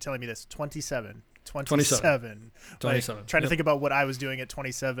you're telling me this, 27. Like, trying to think about what I was doing at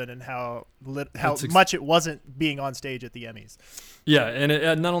 27 and how much it wasn't being on stage at the Emmys. Yeah,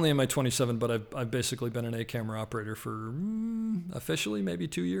 and not only am I 27, but I've basically been an A-camera operator for officially maybe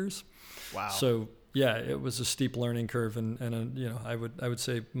 2 years. Wow. So yeah, it was a steep learning curve, and I would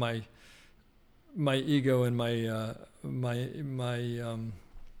say my ego and my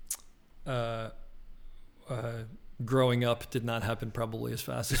growing up did not happen probably as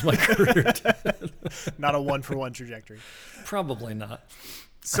fast as my career did. Not a one-for-one trajectory. Probably not.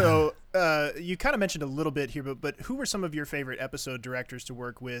 So you kind of mentioned a little bit here, but who were some of your favorite episode directors to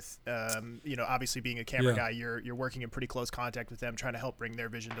work with? Obviously being a camera guy, you're working in pretty close contact with them, trying to help bring their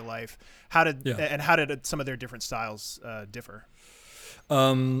vision to life. How did some of their different styles differ?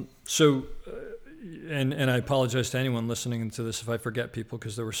 and I apologize to anyone listening to this if I forget people,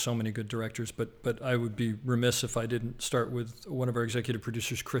 because there were so many good directors, but I would be remiss if I didn't start with one of our executive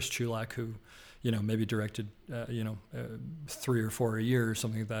producers, Chris Chulak, who, maybe directed, 3 or 4 a year or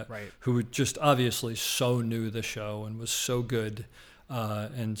something like that, right. Who just obviously so knew the show and was so good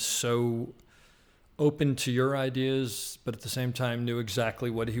and so open to your ideas, but at the same time knew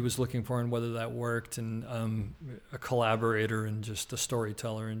exactly what he was looking for and whether that worked, and a collaborator and just a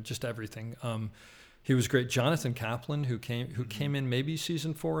storyteller and just everything. He was great. Jonathan Kaplan, who came in maybe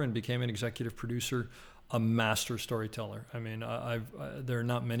season 4 and became an executive producer, a master storyteller. I mean, there are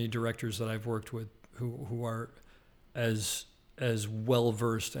not many directors that I've worked with who are as well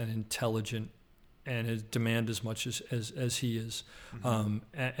versed and intelligent and demand as much as he is. Mm-hmm.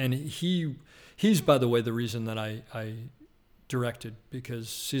 And he's, by the way, the reason that I directed, because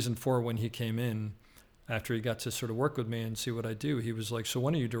season 4, when he came in, after he got to sort of work with me and see what I do, he was like, "So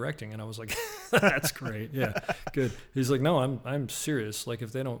when are you directing?" And I was like, "That's great. Yeah, good." He's like, "No, I'm serious. Like,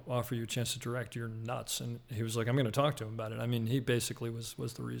 if they don't offer you a chance to direct, you're nuts." And he was like, "I'm going to talk to him about it." I mean, he basically was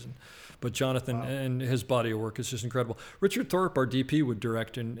the reason. But Jonathan, wow, and his body of work is just incredible. Richard Thorpe, our DP, would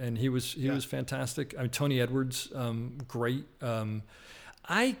direct, and he was fantastic. I mean, Tony Edwards, great.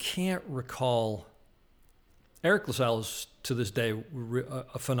 I can't recall. Eric LaSalle is, to this day,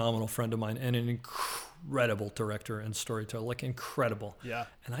 a phenomenal friend of mine and an incredible director and storyteller, like incredible. Yeah.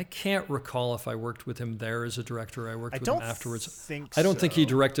 And I can't recall if I worked with him there as a director. I worked with him afterwards. I don't think he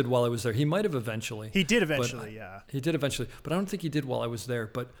directed while I was there. He might have eventually. He did eventually, yeah. He did eventually, but I don't think he did while I was there.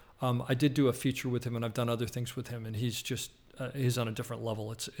 But I did do a feature with him, and I've done other things with him, and he's just he's on a different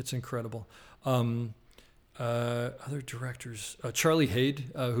level. It's incredible. Other directors, Charlie Haid,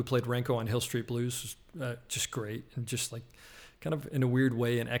 who played Renko on Hill Street Blues, was just great, and just like kind of in a weird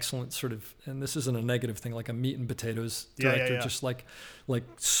way an excellent sort of, and this isn't a negative thing, like a meat and potatoes director. Yeah. Just like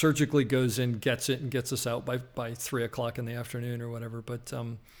surgically goes in, gets it, and gets us out by 3:00 in the afternoon or whatever. But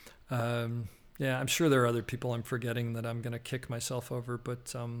yeah, I'm sure there are other people I'm forgetting that I'm going to kick myself over,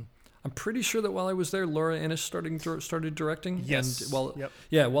 but I'm pretty sure that while I was there, Laura Innes started directing. Yes. And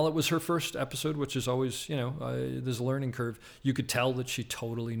while it was her first episode, which is always, there's a learning curve, you could tell that she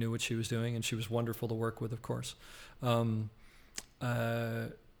totally knew what she was doing, and she was wonderful to work with, of course. Again,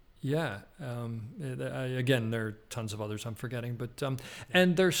 there are tons of others I'm forgetting, but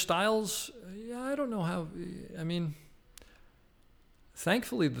and their styles, I don't know how. I mean,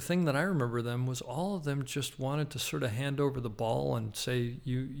 thankfully, the thing that I remember them was all of them just wanted to sort of hand over the ball and say,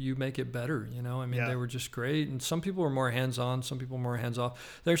 you make it better. I mean, They were just great. And some people were more hands-on, some people were more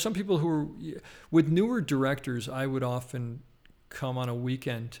hands-off. There are some people who were, with newer directors, I would often come on a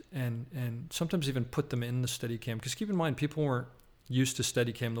weekend and sometimes even put them in the Steadicam. Because keep in mind, people weren't used to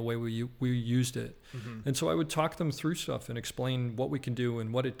Steadicam the way we used it. Mm-hmm. And so I would talk them through stuff and explain what we can do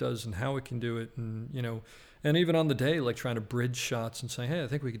and what it does and how it can do it. And, and even on the day, like trying to bridge shots and say, "Hey, I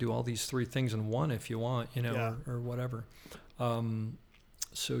think we could do all these 3 things in one if you want, or whatever."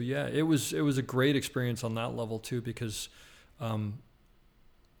 So yeah, it was a great experience on that level too, because, not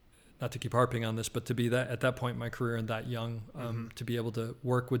to keep harping on this, but to be at that point in my career and that young, to be able to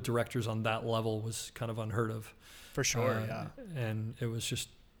work with directors on that level was kind of unheard of. For sure, yeah. And it was just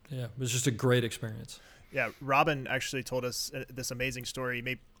a great experience. Yeah, Robin actually told us this amazing story.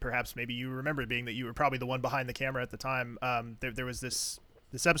 Maybe you remember it, being that you were probably the one behind the camera at the time. There was this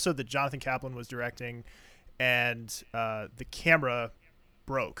episode that Jonathan Kaplan was directing, and the camera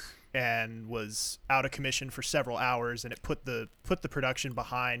broke and was out of commission for several hours, and it put the production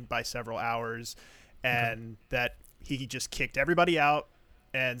behind by several hours, and that he just kicked everybody out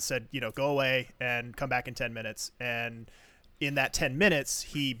and said, go away and come back in 10 minutes. And in that 10 minutes,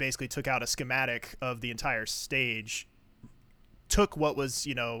 he basically took out a schematic of the entire stage, took what was,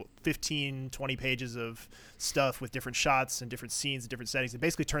 15, 20 pages of stuff with different shots and different scenes and different settings, and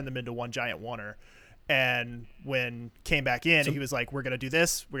basically turned them into one giant oneer. And when came back in, he was like, "We're going to do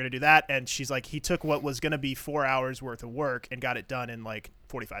this, we're going to do that." And she's like, he took what was going to be 4 hours worth of work and got it done in like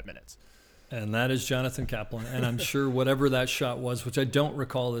 45 minutes. And that is Jonathan Kaplan. And I'm sure whatever that shot was, which I don't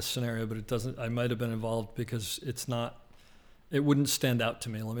recall this scenario, but I might have been involved, because it wouldn't stand out to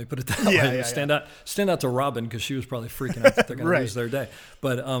me. Let me put it that way. Stand out to Robin, because she was probably freaking out that they're going to lose their day.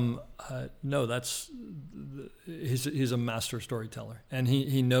 But no, he's a master storyteller, and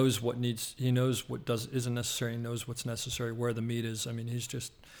he knows what isn't necessary. He knows what's necessary, where the meat is. I mean, he's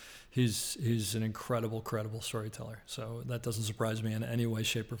an incredible, credible storyteller. So that doesn't surprise me in any way,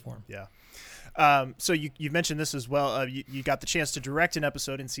 shape, or form. Yeah. So you mentioned this as well. You got the chance to direct an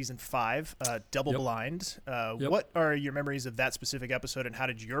episode in season 5, Double Blind. What are your memories of that specific episode, and how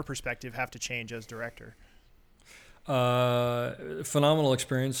did your perspective have to change as director? Phenomenal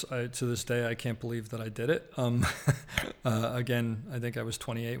experience. To this day, I can't believe that I did it. Again, I think I was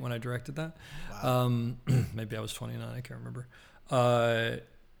 28 when I directed that. Wow. Maybe I was 29. I can't remember.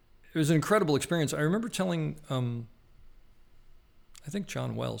 It was an incredible experience. I remember telling, I think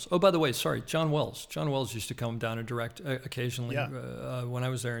John Wells. Oh, by the way, sorry, John Wells. John Wells used to come down and direct occasionally when I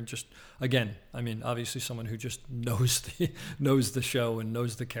was there, and just again, I mean, obviously someone who just knows the show and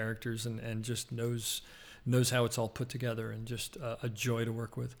knows the characters and just knows how it's all put together, and just a joy to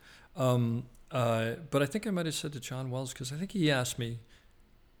work with. But I think I might have said to John Wells, because I think he asked me.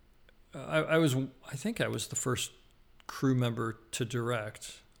 I think I was the first crew member to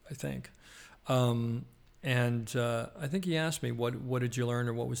direct. I think. And I think he asked me, what did you learn,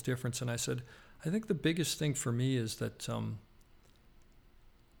 or what was different? And I said, I think the biggest thing for me is that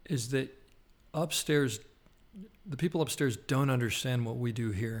upstairs, the people upstairs don't understand what we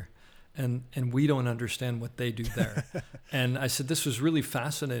do here. And we don't understand what they do there. And I said, this was really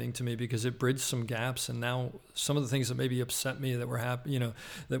fascinating to me, because it bridged some gaps. And now some of the things that maybe upset me that were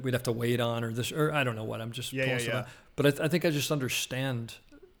that we'd have to wait on, or I don't know what, I'm just pulling stuff out. But I think I just understand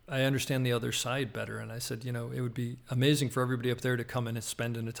the other side better. And I said, it would be amazing for everybody up there to come in and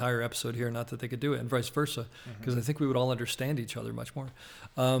spend an entire episode here, not that they could do it, and vice versa, because I think we would all understand each other much more.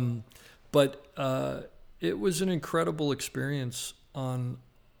 But it was an incredible experience on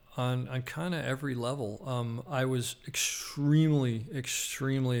kind of every level. I was extremely,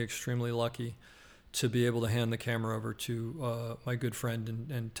 extremely, extremely lucky to be able to hand the camera over to my good friend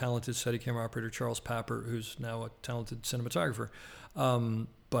and talented Steadicam operator, Charles Papper, who's now a talented cinematographer.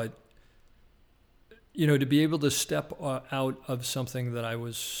 But, to be able to step out of something that I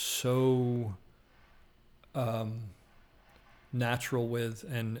was so natural with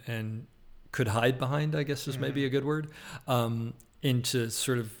and could hide behind, I guess is maybe a good word, into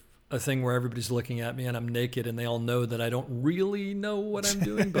sort of a thing where everybody's looking at me and I'm naked and they all know that I don't really know what I'm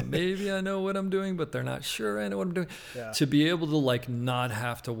doing, but maybe I know what I'm doing, but they're not sure I know what I'm doing. Yeah. To be able to not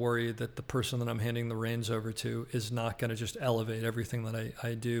have to worry that the person that I'm handing the reins over to is not going to just elevate everything that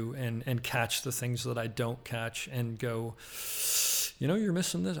I do and catch the things that I don't catch and go, you're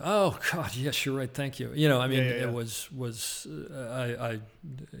missing this. Oh God, yes, you're right. Thank you. It was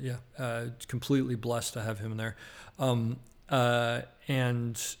completely blessed to have him there.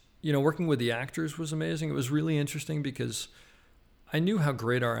 And working with the actors was amazing. It was really interesting because I knew how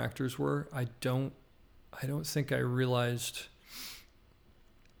great our actors were. I don't think I realized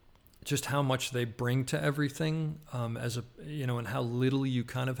just how much they bring to everything, and how little you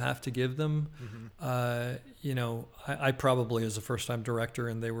kind of have to give them. I probably, as a first-time director,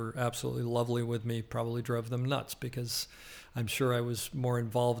 and they were absolutely lovely with me, probably drove them nuts, because I'm sure I was more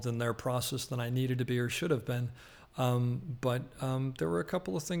involved in their process than I needed to be or should have been. But there were a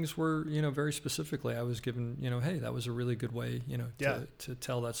couple of things where, very specifically I was given, hey, that was a really good way, to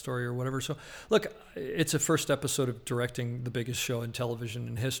tell that story or whatever. So look, it's a first episode of directing the biggest show in television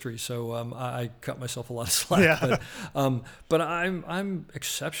in history. So, I cut myself a lot of slack, but I'm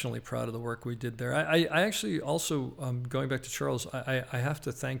exceptionally proud of the work we did there. I actually also, going back to Charles, I have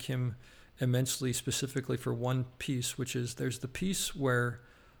to thank him immensely, specifically for one piece, which is there's the piece where,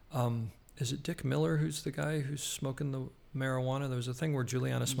 is it Dick Miller who's the guy who's smoking the marijuana? There was a thing where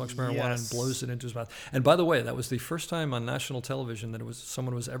Giuliano smokes marijuana and blows it into his mouth. And by the way, that was the first time on national television that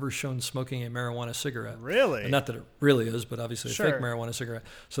someone was ever shown smoking a marijuana cigarette. Really? And not that it really is, but obviously a fake marijuana cigarette.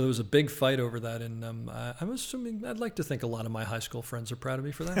 So there was a big fight over that. And I'm assuming, I'd like to think a lot of my high school friends are proud of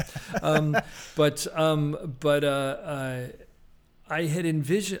me for that. I had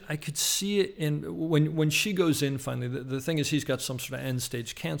envisioned, I could see it when she goes in finally. The thing is, he's got some sort of end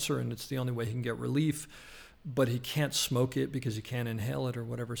stage cancer, and it's the only way he can get relief, but he can't smoke it because he can't inhale it or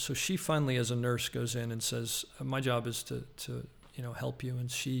whatever. So she finally, as a nurse, goes in and says, my job is to help you.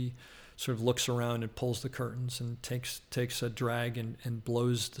 And she sort of looks around and pulls the curtains and takes a drag and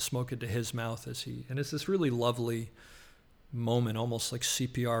blows the smoke into his mouth and it's this really lovely moment, almost like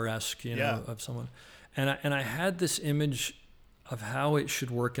CPR-esque, of someone. And I had this image of how it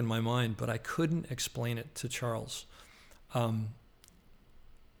should work in my mind, but I couldn't explain it to Charles. And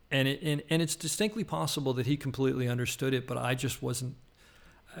it's distinctly possible that he completely understood it, but I just wasn't.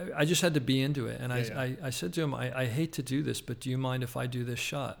 I just had to be into it. And I said to him, I hate to do this, but do you mind if I do this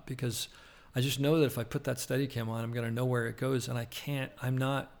shot? Because I just know that if I put that Steadicam on, I'm going to know where it goes, and I'm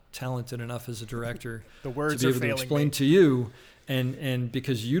not talented enough as a director the words to be able to explain to you and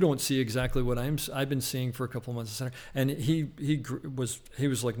because you don't see exactly what I've been seeing for a couple of months at center. And he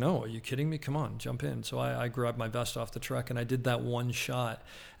was like, no, are you kidding me? Come on, jump in. So I grabbed my vest off the truck and I did that one shot.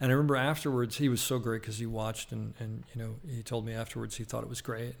 And I remember afterwards, he was so great because he watched and he told me afterwards he thought it was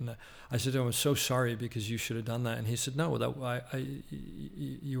great. And I said to him, I'm so sorry because you should have done that. And he said, no,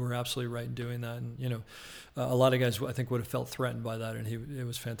 you were absolutely right in doing that. And a lot of guys I think would have felt threatened by that, and it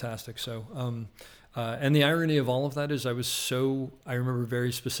was fantastic. So. And the irony of all of that is I remember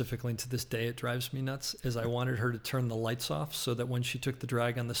very specifically, and to this day it drives me nuts, is I wanted her to turn the lights off so that when she took the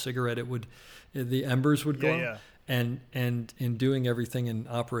drag on the cigarette, the embers would go out. And in doing everything and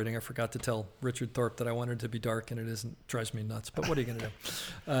operating, I forgot to tell Richard Thorpe that I wanted it to be dark, and it isn't. Drives me nuts. But what are you going to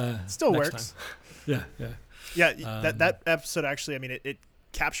do? Still works. Time. Yeah. That episode actually, I mean, it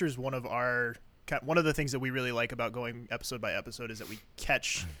captures one of the things that we really like about going episode by episode is that we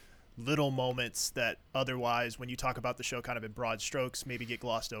catch little moments that otherwise, when you talk about the show kind of in broad strokes, maybe get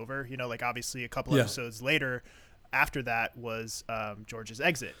glossed over. Like obviously a couple episodes later after that was George's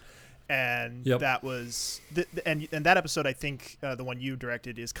exit. And that was and that episode, I think the one you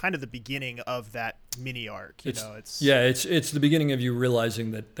directed, is kind of the beginning of that mini arc. It's the beginning of you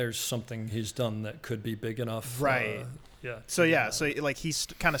realizing that there's something he's done that could be big enough. Right. So like he's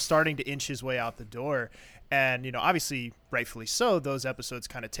kind of starting to inch his way out the door, and obviously rightfully so. Those episodes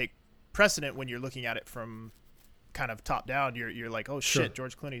kind of take precedent when you're looking at it from kind of top down. You're like, oh shit,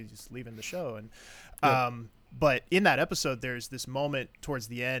 George Clooney's leaving the show, and but in that episode, there's this moment towards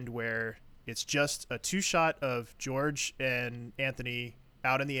the end where it's just a 2-shot of George and Anthony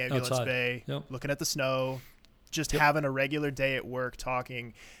out in the ambulance bay, looking at the snow, just having a regular day at work,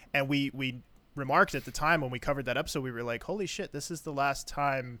 talking. And we remarked at the time when we covered that episode, we were like, holy shit, this is the last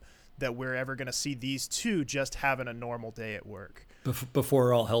time that we're ever going to see these two just having a normal day at work.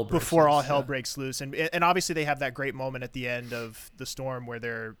 Before all hell breaks loose. And obviously they have that great moment at the end of the storm where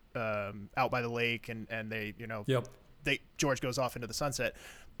they're out by the lake and they, George goes off into the sunset.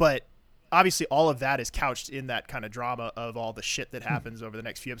 But obviously all of that is couched in that kind of drama of all the shit that happens over the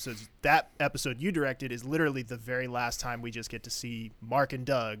next few episodes. That episode you directed is literally the very last time we just get to see Mark and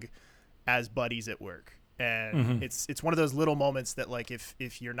Doug as buddies at work. And it's one of those little moments that, like,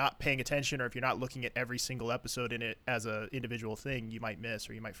 if you're not paying attention or if you're not looking at every single episode in it as a individual thing, you might miss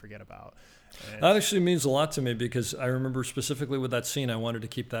or you might forget about. And that actually means a lot to me because I remember specifically with that scene, I wanted to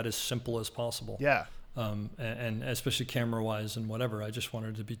keep that as simple as possible. Yeah. And especially camera wise and whatever, I just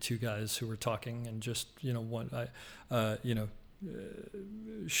wanted it to be two guys who were talking and just,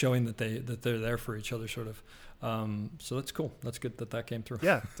 showing that they're there for each other, sort of. So that's cool. That's good that came through.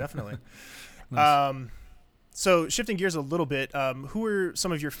 Yeah, definitely. Nice. So shifting gears a little bit, who are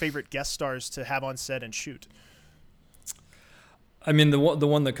some of your favorite guest stars to have on set and shoot? I mean, the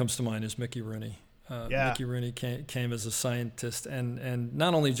one that comes to mind is Mickey Rooney. Mickey Rooney came as a scientist, and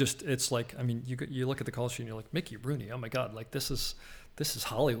not only just, it's like, I mean, you look at the call sheet and you're like, Mickey Rooney, oh my God, like this is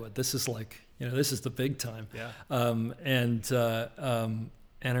Hollywood. This is like, this is the big time. Yeah. And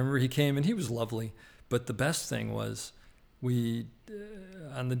I remember he came and he was lovely, but the best thing was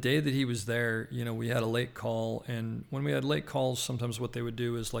on the day that he was there, we had a late call, and when we had late calls, sometimes what they would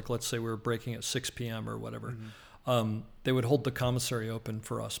do is, like, let's say we were breaking at 6 p.m. or whatever, they would hold the commissary open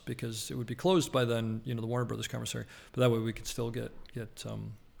for us because it would be closed by then, the Warner Brothers commissary, but that way we could still get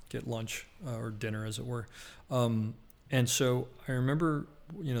lunch or dinner, as it were. And so I remember,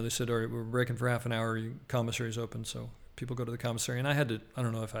 they said, all right, we're breaking for half an hour, commissary's open, so people go to the commissary, and I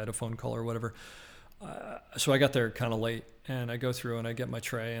don't know if I had a phone call or whatever. So I got there kind of late, and I go through and I get my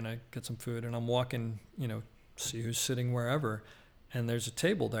tray and I get some food, and I'm walking, see who's sitting wherever, and there's a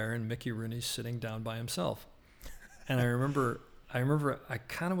table there, and Mickey Rooney's sitting down by himself. And I remember I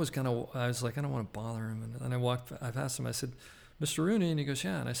kind of I was like, I don't want to bother him, and then I passed him. I said, Mr. Rooney, and he goes,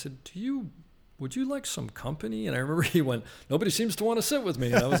 yeah, and I said, would you like some company? And I remember he went, nobody seems to want to sit with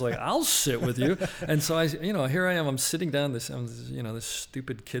me. And I was like, I'll sit with you. And so here I am, I'm sitting down, this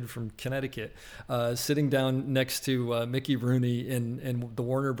stupid kid from Connecticut, sitting down next to Mickey Rooney in the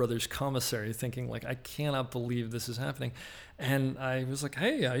Warner Brothers commissary, thinking like, I cannot believe this is happening. And I was like,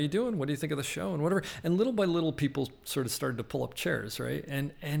 hey, how you doing? What do you think of the show? And whatever. And little by little, people sort of started to pull up chairs, right?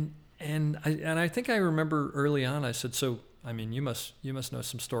 And I think I remember early on, I said, so, I mean, you must know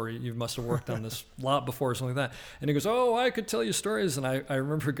some story. You must have worked on this a lot before or something like that. And he goes, oh, I could tell you stories. And I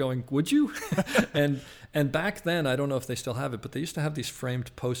remember going, would you? and back then, I don't know if they still have it, but they used to have these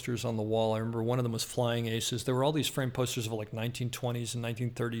framed posters on the wall. I remember one of them was Flying Aces. There were all these framed posters of like 1920s and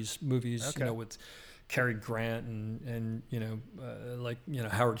 1930s movies, with Cary Grant and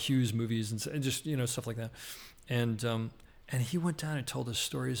Howard Hughes movies and just, stuff like that. And he went down and told us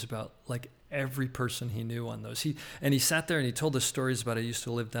stories about like every person he knew on those. He sat there and he told us stories about, I used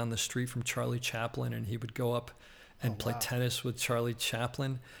to live down the street from Charlie Chaplin, and he would go up and play tennis with Charlie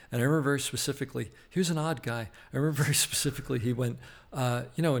Chaplin. And I remember very specifically, he was an odd guy. I remember very specifically, he went,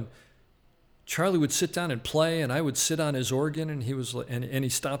 and Charlie would sit down and play, and I would sit on his organ, and he was, and he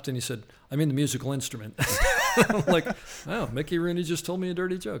stopped and he said, "I mean the musical instrument." I'm like, "Oh, Mickey Rooney just told me a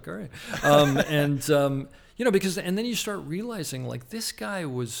dirty joke. All right." Because then you start realizing, like, this guy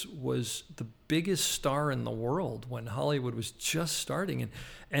was the biggest star in the world when Hollywood was just starting,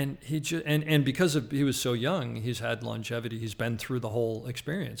 and because he was so young, he's had longevity. He's been through the whole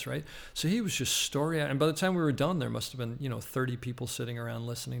experience, right? So he was just story. And by the time we were done, there must have been 30 people sitting around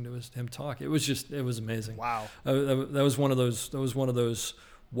listening to him talk. It was amazing. Wow. That was one of those.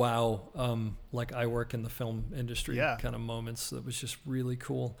 Wow, like I work in the film industry kind of moments. That was just really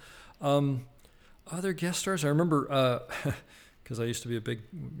cool. Other guest stars, I remember, because I used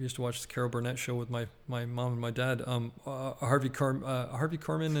to watch the Carol Burnett show with my mom and my dad. Harvey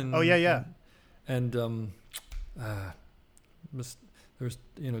Korman and there was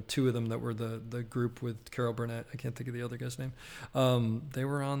two of them that were the group with Carol Burnett. I can't think of the other guy's name. They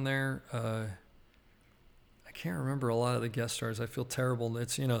were on there. I can't remember a lot of the guest stars. I feel terrible.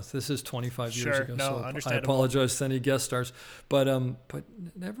 It's this is 25 years ago, so I apologize to any guest stars. But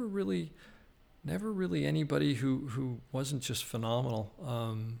never really anybody who wasn't just phenomenal.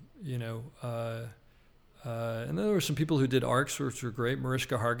 And then there were some people who did arcs, which were great.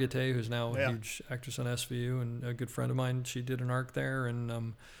 Mariska Hargitay, who's now a huge actress on SVU and a good friend of mine, she did an arc there.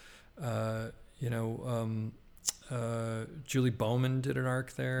 And Julie Bowman did an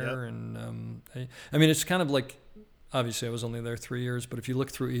arc there. Yep. And I mean, it's kind of like, obviously I was only there 3 years, but if you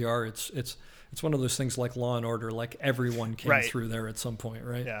look through ER, it's one of those things like Law and Order, like everyone came through there at some point,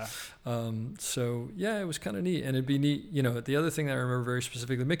 right? Yeah. It was kind of neat. And it'd be neat, the other thing that I remember very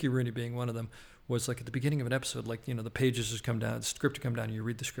specifically, Mickey Rooney being one of them, was like at the beginning of an episode, like, the pages would come down, the script would come down, and you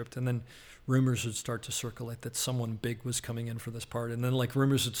read the script, and then rumors would start to circulate that someone big was coming in for this part, and then like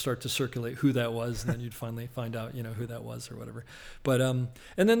rumors would start to circulate who that was, and then you'd finally find out, who that was or whatever. But and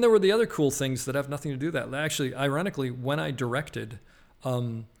then there were the other cool things that have nothing to do with that. Actually, ironically, when I directed,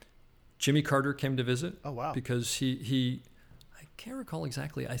 Jimmy Carter came to visit. Oh wow! Because he I can't recall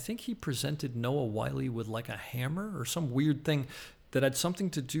exactly. I think he presented Noah Wyle with like a hammer or some weird thing that had something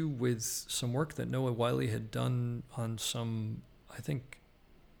to do with some work that Noah Wyle had done on some, I think,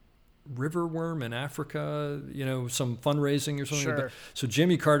 river worm in Africa, some fundraising or something like that. So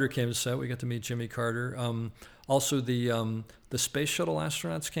Jimmy Carter came to set. We got to meet Jimmy Carter. Also the space shuttle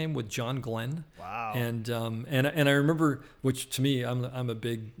astronauts came with John Glenn. Wow. And I remember, which to me, I'm a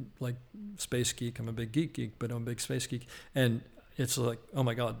big like space geek. I'm a big geek, but I'm a big space geek. And it's like, oh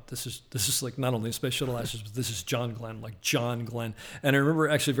my God, this is like not only a space shuttle ashes, but this is John Glenn, like John Glenn. And I remember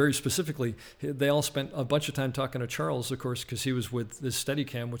actually very specifically, they all spent a bunch of time talking to Charles, of course, because he was with this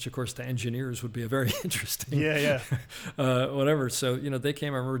Steadicam, which of course to engineers would be a very interesting, whatever. So they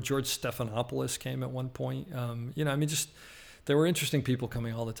came. I remember George Stephanopoulos came at one point. There were interesting people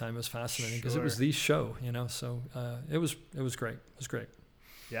coming all the time. It was fascinating because it was the show, So it was great. It was great.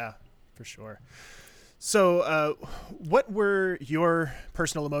 Yeah, for sure. So what were your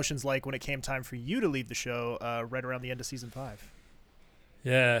personal emotions like when it came time for you to leave the show right around the end of season 5?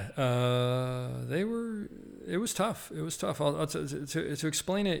 Yeah, it was tough. It was tough. To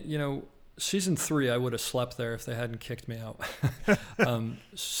explain it, season 3, I would have slept there if they hadn't kicked me out.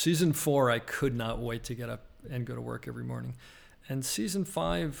 Season 4, I could not wait to get up and go to work every morning. And season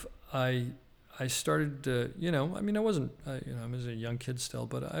 5, I started to, I wasn't, I was a young kid still,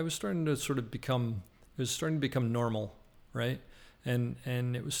 but I was starting to sort of become normal, right? And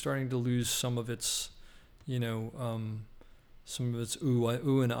it was starting to lose some of its, ooh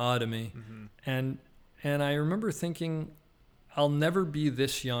and ah to me. Mm-hmm. And I remember thinking, I'll never be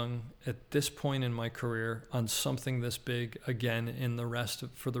this young at this point in my career on something this big again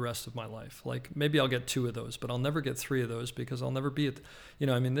for the rest of my life. Like maybe I'll get 2 of those, but I'll never get 3 of those because I'll never be at,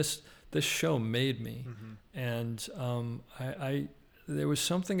 this show made me. Mm-hmm. And I there was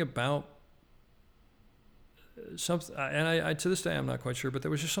something about something, and I to this day I'm not quite sure, but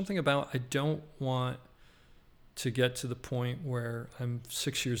there was just something about, I don't want to get to the point where I'm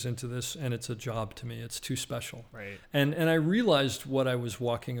 6 years into this and it's a job to me. It's too special. Right. And I realized what I was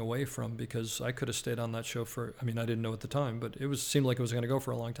walking away from, because I could have stayed on that show for, I didn't know at the time, but seemed like it was going to go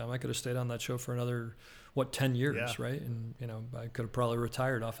for a long time. I could have stayed on that show for another, 10 years, right? And, I could have probably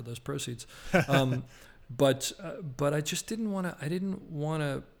retired off of those proceeds. But I just didn't want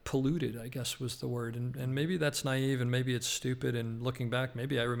to pollute it, I guess was the word. And maybe that's naive and maybe it's stupid. And looking back,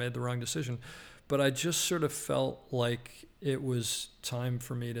 maybe I made the wrong decision. I just sort of felt like it was time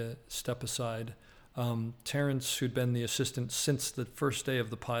for me to step aside. Terrence, who'd been the assistant since the first day of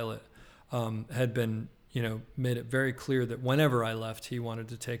the pilot, had been, made it very clear that whenever I left, he wanted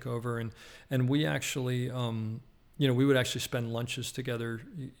to take over. And we actually, we would actually spend lunches together,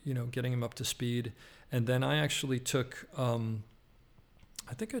 getting him up to speed. And then I actually took,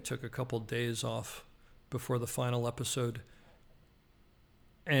 I think I took a couple days off before the final episode.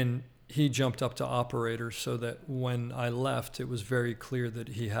 And he jumped up to operator so that when I left, it was very clear that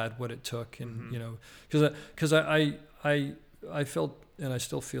he had what it took. And, because I felt, and I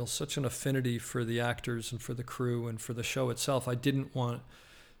still feel, such an affinity for the actors and for the crew and for the show itself. I didn't want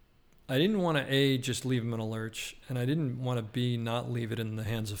to just leave them in a lurch, and I didn't want to not leave it in the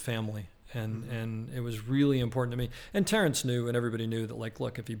hands of family. And it was really important to me. And Terrence knew, and everybody knew that, like,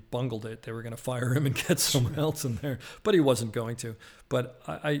 look, if he bungled it, they were going to fire him and get someone else in there. But he wasn't going to. But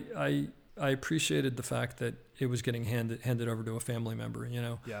I appreciated the fact that it was getting handed over to a family member,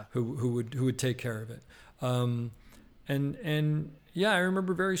 who would take care of it. And yeah, I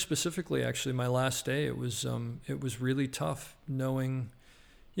remember very specifically, actually, my last day. It was really tough knowing,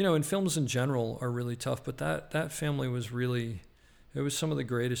 and films in general are really tough, but that family was really. It was some of the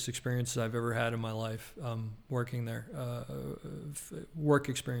greatest experiences I've ever had in my life, working there, work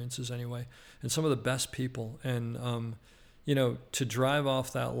experiences anyway, and some of the best people. And, to drive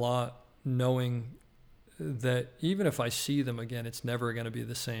off that lot knowing that even if I see them again, it's never going to be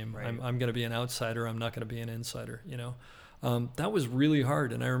the same. Right. I'm going to be an outsider. I'm not going to be an insider, that was really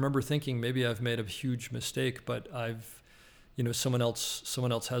hard. And I remember thinking maybe I've made a huge mistake, but I've, someone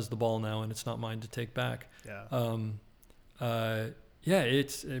else has the ball now and it's not mine to take back. Yeah.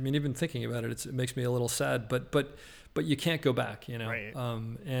 Even thinking about it, it makes me a little sad, but you can't go back, Right.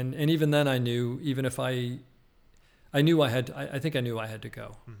 And even then I knew, even if I knew I think I knew I had to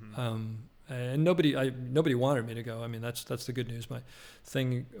go. Mm-hmm. And nobody wanted me to go. I mean, that's the good news. My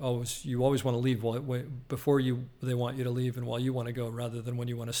thing you always want to leave before they want you to leave and while you want to go, rather than when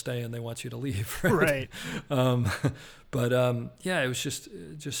you want to stay and they want you to leave. Right. Yeah, it was just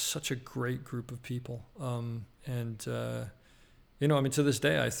such a great group of people. To this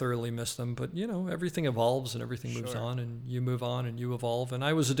day, I thoroughly miss them. But, everything evolves and everything moves on, and you move on and you evolve. And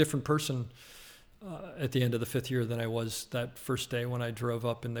I was a different person at the end of the fifth year than I was that first day when I drove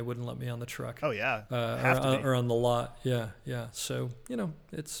up and they wouldn't let me on the truck. Oh, yeah. Or on the lot. Yeah. So,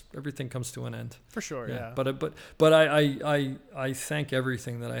 it's everything comes to an end. For sure, yeah. But I thank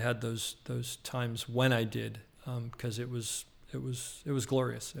everything that I had those times when I did, because it was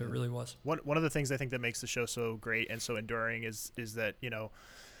glorious. It really was. One of the things I think that makes the show so great and so enduring is that,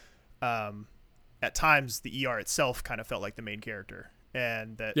 at times the ER itself kind of felt like the main character,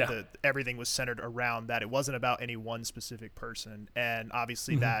 and that everything was centered around that. It wasn't about any one specific person. And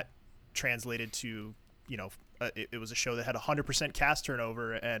obviously that translated to, it was a show that had 100% cast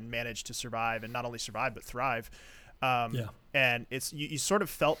turnover and managed to survive, and not only survive, but thrive. And it's you sort of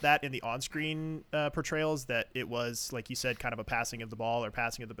felt that in the on-screen portrayals, that it was, like you said, kind of a passing of the ball or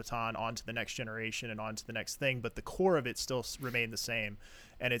passing of the baton on to the next generation and on to the next thing, but the core of it still remained the same.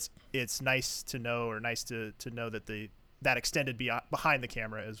 And it's nice to know, or nice to know that that extended behind the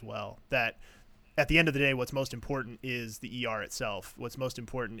camera as well, that at the end of the day, what's most important is the ER itself. What's most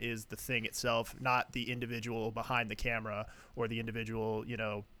important is the thing itself, not the individual behind the camera or the individual,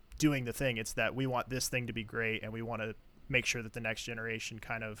 doing the thing. It's that we want this thing to be great, and we want to make sure that the next generation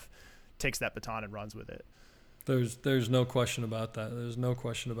kind of takes that baton and runs with it. There's no question about that.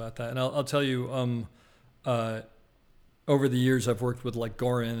 And I'll tell you, over the years, I've worked with like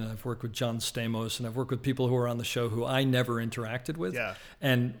Goran, and I've worked with John Stamos, and I've worked with people who are on the show who I never interacted with. Yeah.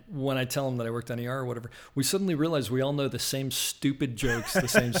 And when I tell them that I worked on ER or whatever, we suddenly realize we all know the same stupid jokes, the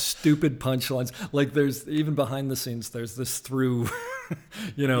same stupid punchlines. Like there's even behind the scenes, there's this through,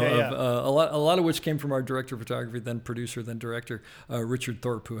 a lot of which came from our director of photography, then producer, then director, Richard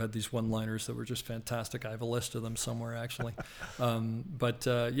Thorpe, who had these one-liners that were just fantastic. I have a list of them somewhere actually. It's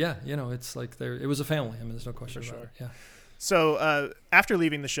like it was a family. I mean, there's no question about it. Yeah. So after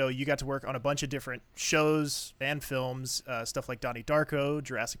leaving the show, you got to work on a bunch of different shows and films, stuff like Donnie Darko,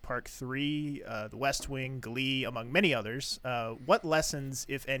 Jurassic Park 3, The West Wing, Glee, among many others. What lessons,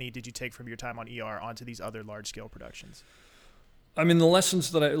 if any, did you take from your time on ER onto these other large-scale productions? I mean, the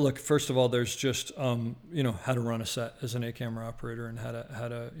lessons that first of all, there's just, how to run a set as an A-camera operator, and how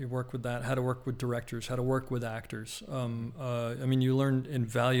to work with that, how to work with directors, how to work with actors. You learn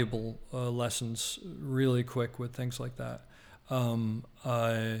invaluable lessons really quick with things like that. I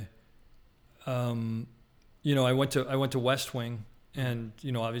went to West Wing, and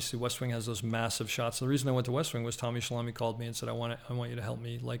obviously West Wing has those massive shots. The reason I went to West Wing was Tommy Shalami called me and said, I want you to help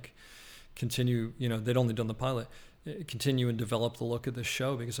me continue, they'd only done the pilot, continue and develop the look of the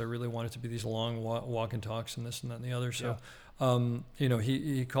show, because I really wanted to be these long walk and talks and this and that and the other. So,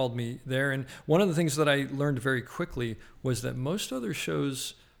 he called me there. And one of the things that I learned very quickly was that most other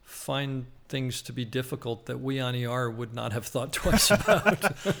shows find things to be difficult that we on ER would not have thought twice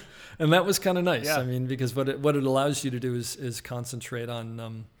about. And that was kind of nice. Yeah. I mean, because what it allows you to do is concentrate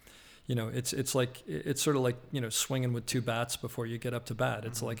on, it's sort of like, swinging with two bats before you get up to bat.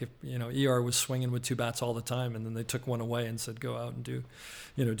 It's like if, ER was swinging with two bats all the time, and then they took one away and said, go out and do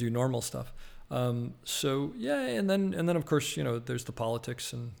normal stuff. And then of course, there's the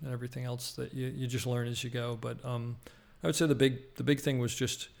politics and everything else that you just learn as you go. But I would say the big thing was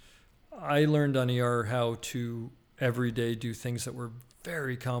just, I learned on ER how to every day do things that were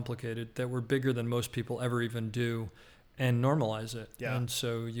very complicated, that were bigger than most people ever even do, and normalize it. Yeah. And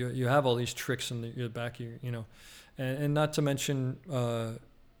so you have all these tricks in the back, and not to mention, by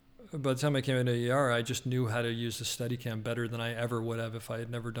the time I came into ER, I just knew how to use the Steadicam better than I ever would have if I had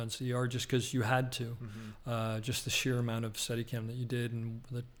never done ER, just because you had to. Mm-hmm. Just the sheer amount of Steadicam that you did, and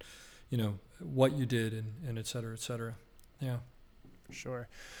what you did, and et cetera, et cetera. Yeah. Sure.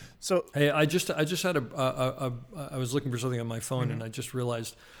 So, hey, I just had I was looking for something on my phone, mm-hmm. and I just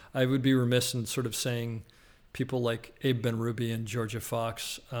realized I would be remiss in sort of saying people like Abe Ben-Ruby and Georgia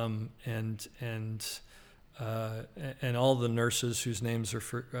Fox, and all the nurses whose names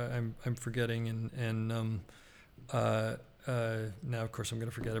I'm forgetting, and now of course I'm going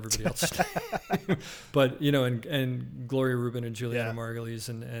to forget everybody else's name, but and Gloria Rubin and Juliana Margulies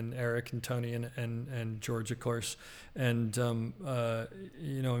and Eric and Tony and George, of course, and over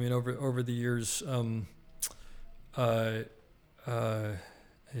the years,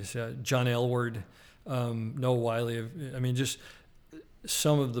 John Aylward, Noah Wiley. I mean, just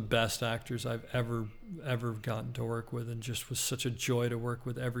some of the best actors I've ever gotten to work with, and just was such a joy to work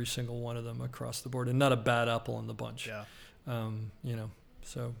with every single one of them across the board, and not a bad apple in the bunch. Yeah.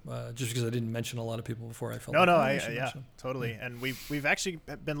 So just because I didn't mention a lot of people before, I felt totally. And we've actually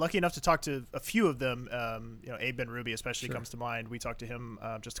been lucky enough to talk to a few of them. Abe Ben-Ruby especially comes to mind. We talked to him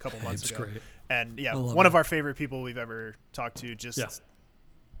just a couple months ago. Great. And one of our favorite people we've ever talked to, just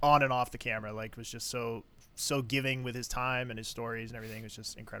on and off the camera, like was just so giving with his time and his stories and everything. It was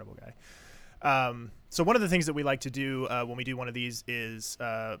just incredible guy. So one of the things that we like to do when we do one of these is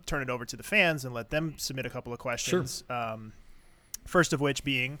turn it over to the fans and let them submit a couple of questions. Sure. First of which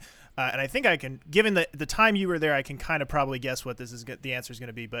being, and I think I can, given the time you were there, I can kind of probably guess what the answer is going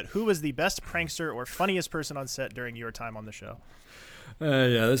to be. But who was the best prankster or funniest person on set during your time on the show?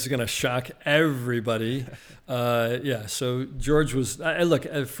 This is going to shock everybody. So George was, look,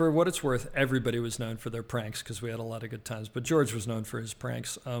 for what it's worth, everybody was known for their pranks because we had a lot of good times. But George was known for his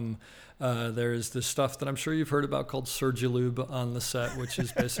pranks. There's this stuff that I'm sure you've heard about called Surgilube on the set, which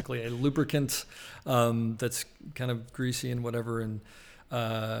is basically a lubricant that's kind of greasy and whatever. And,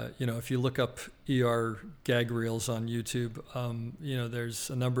 if you look up ER gag reels on YouTube, there's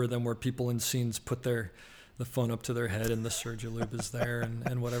a number of them where people in scenes put the phone up to their head and the Surgilube is there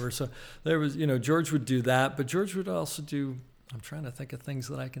and whatever. So there was, George would do that, but George would also do, I'm trying to think of things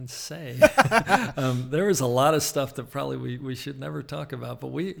that I can say. There was a lot of stuff that probably we should never talk about, but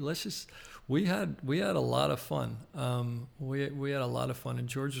we had a lot of fun. We had a lot of fun, and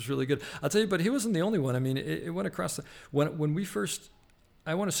George was really good. I'll tell you, but he wasn't the only one. I mean, it went across when we first,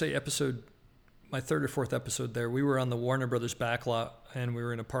 I want to say my third or fourth episode there, we were on the Warner Brothers back lot, and we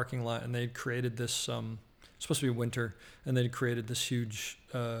were in a parking lot, and they'd created this, supposed to be winter, and they'd created this huge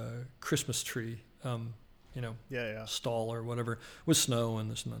Christmas tree, stall or whatever, with snow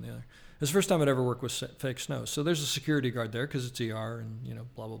and this and that and the other. It's the first time I'd ever worked with fake snow. So there's a security guard there because it's ER and,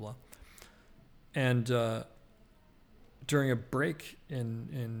 blah, blah, blah. And during a break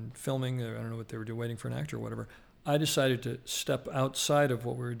in filming, I don't know what they were doing, waiting for an actor or whatever, I decided to step outside of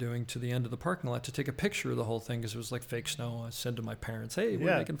what we were doing to the end of the parking lot to take a picture of the whole thing because it was like fake snow. I said to my parents, hey,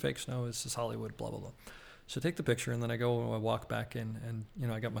 we're making fake snow. This is Hollywood, blah, blah, blah. So I take the picture, and then I walk back in,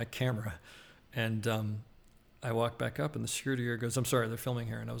 and, I got my camera, and I walk back up, and the security guard goes, I'm sorry, they're filming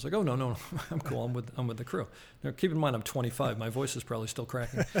here. And I was like, oh, no, I'm cool. I'm with the crew. Now, keep in mind, I'm 25. My voice is probably still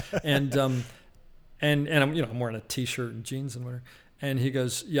cracking. And I'm I'm wearing a T-shirt and jeans and whatever. And he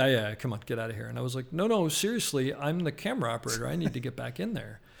goes, yeah, come on, get out of here. And I was like, no, seriously, I'm the camera operator. I need to get back in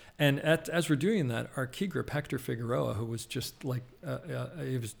there. And as we're doing that, our key grip, Hector Figueroa, who was just like,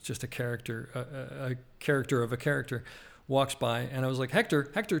 he was just a character of a character, walks by. And I was like, Hector,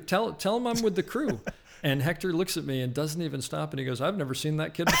 tell him I'm with the crew. And Hector looks at me and doesn't even stop. And he goes, I've never seen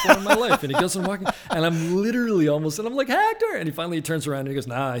that kid before in my life. And he goes and walking. And I'm literally and I'm like, Hector. And he finally turns around and he goes,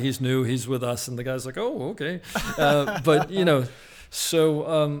 nah, he's new. He's with us. And the guy's like, oh, okay. But,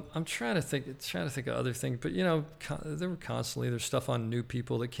 So I'm trying to think of other things, but there were there's stuff on new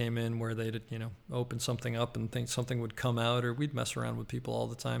people that came in where they'd open something up and think something would come out, or we'd mess around with people all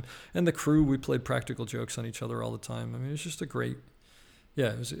the time. And the crew, we played practical jokes on each other all the time. I mean, it was just it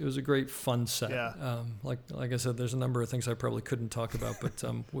was a great fun set. Yeah. Like I said, there's a number of things I probably couldn't talk about, but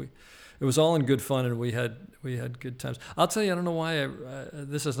it was all in good fun, and we had good times. I'll tell you, I don't know why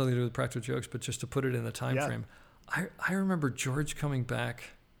this has nothing to do with practical jokes, but just to put it in a time frame. I remember George coming back,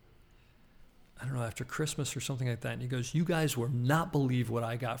 I don't know, after Christmas or something like that, and he goes, "You guys will not believe what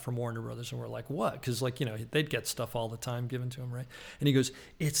I got from Warner Brothers." And we're like, "What?" Because they'd get stuff all the time given to them, right? And he goes,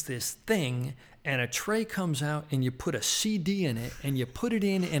 "It's this thing, and a tray comes out, and you put a CD in it, and you put it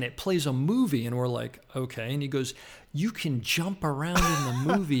in, and it plays a movie." And we're like, "Okay." And he goes, "You can jump around in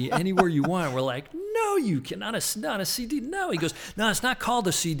the movie anywhere you want." We're like, "No, you can. Not a CD. No." He goes, "No, it's not called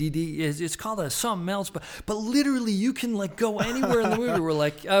a CDD. It's called something else. But literally, you can go anywhere in the movie." We're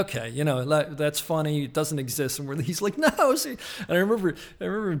like, "Okay, that's funny. It doesn't exist." And he's like, "No, see." And I remember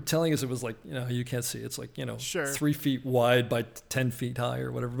him telling us it was you can't see. It's sure. 3 feet wide by 10 feet high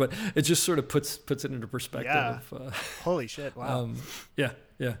or whatever. But it just sort of puts it into perspective. Yeah. Holy shit! Wow. Yeah.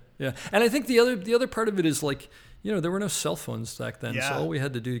 And I think the other part of it is there were no cell phones back then, so all we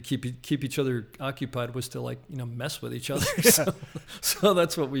had to do to keep each other occupied was to mess with each other. So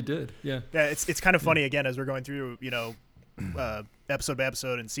that's what we did. Yeah. Yeah, it's kind of funny again as we're going through, episode by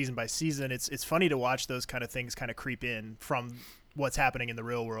episode and season by season. It's funny to watch those kind of things kind of creep in from what's happening in the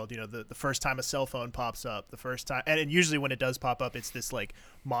real world. The first time a cell phone pops up, the first time, and usually when it does pop up, it's this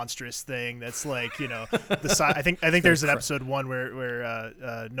monstrous thing that's the size. I think there's an episode 1 where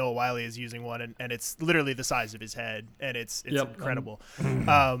Noah Wyle is using one, and it's literally the size of his head, and it's incredible.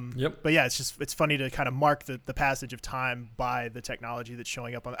 But yeah, it's funny to kind of mark the passage of time by the technology that's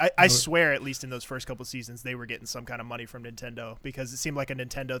showing up on. I swear, at least in those first couple seasons, they were getting some kind of money from Nintendo, because it seemed like a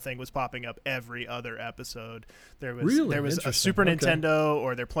Nintendo thing was popping up every other episode. There was a Super Nintendo,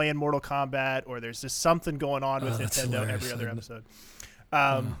 or they're playing Mortal Kombat, or there's just something going on with Nintendo every other episode.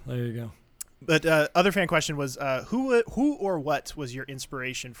 There you go. But other fan question was, who or what was your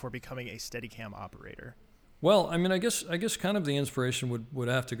inspiration for becoming a Steadicam operator? Well, I mean, I guess kind of the inspiration would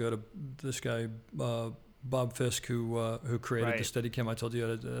have to go to this guy, Bob Fisk, who created the Steadicam. I told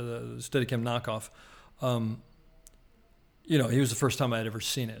you, the Steadicam knockoff. He was the first time I had ever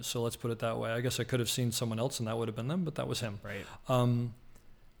seen it, so let's put it that way. I guess I could have seen someone else, and that would have been them, but that was him. Right.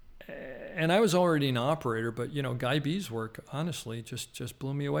 And I was already an operator, but Guy B's work honestly just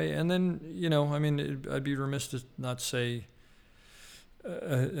blew me away. And then I'd be remiss to not say.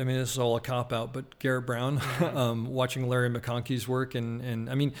 This is all a cop out, but Garrett Brown, watching Larry McConkey's work, and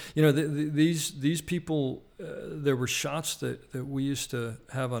I mean, these people. There were shots that we used to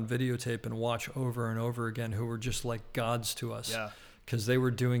have on videotape and watch over and over again, who were just like gods to us, because they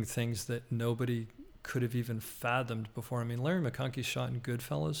were doing things that nobody could have even fathomed before. I mean, Larry McConkey's shot in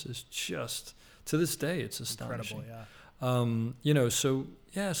Goodfellas is just, to this day, it's astonishing. Incredible,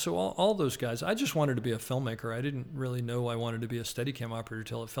 So all those guys. I just wanted to be a filmmaker. I didn't really know I wanted to be a Steadicam operator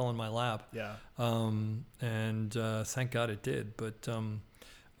till it fell in my lap. Yeah. And thank God it did. But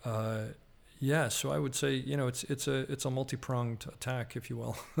so I would say, it's a multi-pronged attack, if you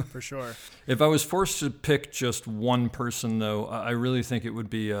will. For sure. If I was forced to pick just one person, though, I really think it would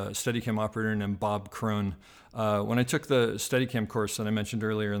be a Steadicam operator named Bob Crone. When I took the Steadicam course that I mentioned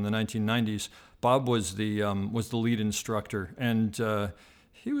earlier in the 1990s, Bob was the lead instructor, and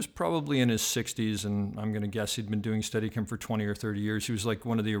he was probably in his 60s, and I'm going to guess he'd been doing Steadicam for 20 or 30 years. He was like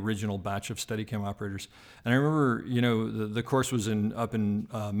one of the original batch of Steadicam operators. And I remember, the course was up in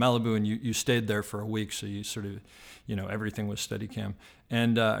Malibu, and you stayed there for a week, so you sort of, everything was Steadicam.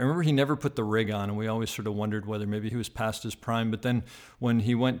 And I remember he never put the rig on, and we always sort of wondered whether maybe he was past his prime. But then when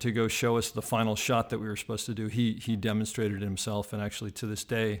he went to go show us the final shot that we were supposed to do, he demonstrated it himself, and actually to this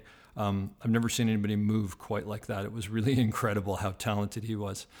day, I've never seen anybody move quite like that. It was really incredible how talented he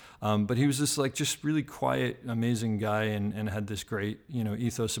was. But he was this just really quiet, amazing guy, and had this great,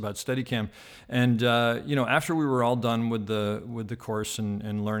 ethos about Steadicam. And after we were all done with the course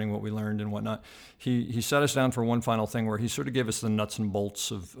and learning what we learned and whatnot, he sat us down for one final thing where he sort of gave us the nuts and bolts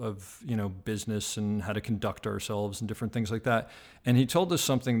of business and how to conduct ourselves and different things like that. And he told us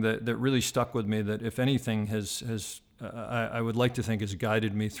something that really stuck with me, that if anything has I would like to think has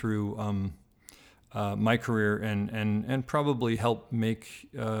guided me through my career and probably helped make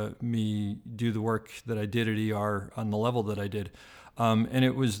me do the work that I did at ER on the level that I did. And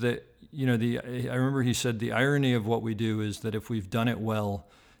it was that, I remember he said, the irony of what we do is that if we've done it well,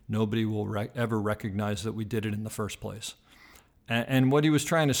 nobody will ever recognize that we did it in the first place. And what he was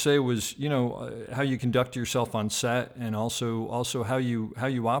trying to say was, how you conduct yourself on set, and also how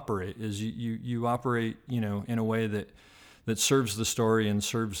you operate is you operate, in a way that serves the story and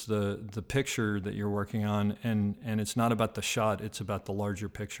serves the picture that you're working on, and it's not about the shot, it's about the larger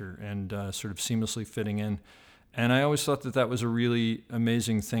picture and sort of seamlessly fitting in. And I always thought that was a really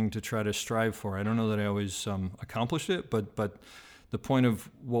amazing thing to try to strive for. I don't know that I always accomplished it, but the point of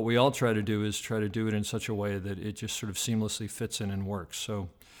what we all try to do is try to do it in such a way that it just sort of seamlessly fits in and works. So,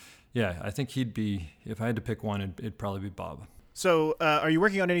 yeah, I think he'd be, if I had to pick one, it'd probably be Bob. So, are you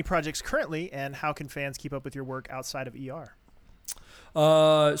working on any projects currently, and how can fans keep up with your work outside of ER?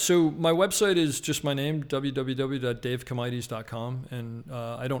 So my website is just my name, www.davekamides.com, and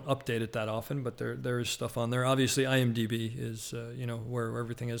I don't update it that often, but there is stuff on there. Obviously, IMDb is where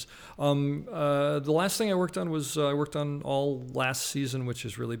everything is. The last thing I worked on was I worked on all last season, which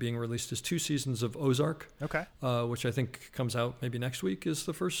is really being released as 2 seasons of Ozark. Okay. Which I think comes out maybe next week is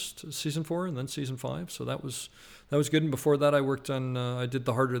the first season 4, and then season 5. So that was good. And before that, I worked on I did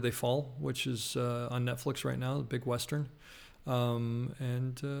The Harder They Fall, which is on Netflix right now, the big Western.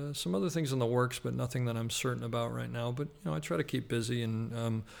 And some other things in the works, but nothing that I'm certain about right now. But I try to keep busy,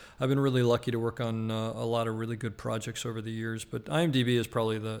 and I've been really lucky to work on a lot of really good projects over the years. But IMDb is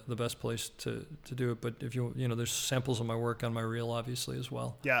probably the best place to do it. But if there's samples of my work on my reel, obviously, as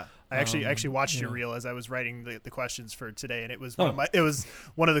well. Yeah, I actually watched your reel as I was writing the questions for today, and it was it was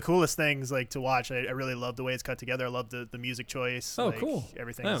one of the coolest things to watch. I really love the way it's cut together. I love the music choice. Oh, cool!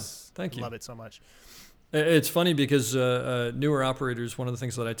 Everything. Thank you. Love it so much. It's funny because newer operators, one of the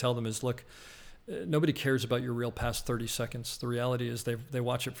things that I tell them is, look, nobody cares about your reel past 30 seconds. The reality is they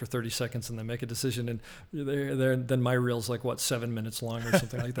watch it for 30 seconds and they make a decision, and then my reel's 7 minutes long or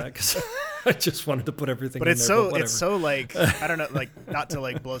something like that, because I just wanted to put everything in there. But it's so I don't know, not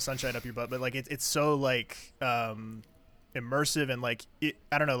to blow sunshine up your butt, but it's so immersive, and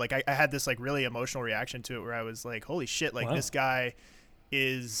I don't know, I had this really emotional reaction to it where I was like, holy shit, wow. This guy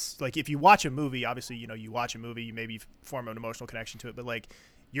is if you watch a movie, obviously you watch a movie, you maybe form an emotional connection to it, but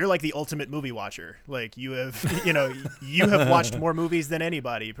you're the ultimate movie watcher. You have you have watched more movies than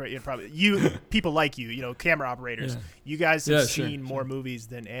anybody, probably people like camera operators, you guys have seen more movies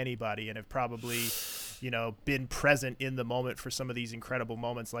than anybody, and have probably been present in the moment for some of these incredible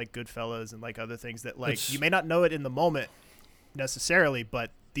moments like Goodfellas and other things that you may not know it in the moment necessarily,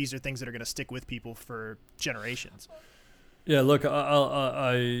 but these are things that are going to stick with people for generations. Yeah, look,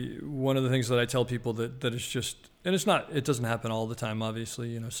 I one of the things that I tell people that is just, and it doesn't happen all the time,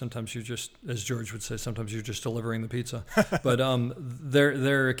 obviously. Sometimes you're just, as George would say, sometimes you're just delivering the pizza. But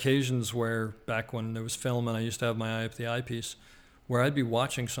there are occasions where, back when there was film and I used to have my eye up the eyepiece, where I'd be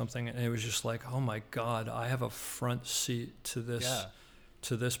watching something and it was just like, oh my God, I have a front seat to this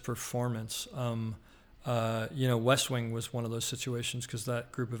performance. West Wing was one of those situations, because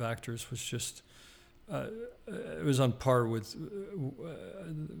that group of actors was just. It was on par with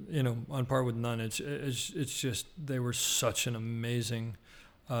none. It's just, they were such an amazing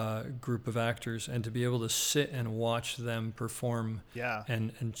group of actors, and to be able to sit and watch them perform,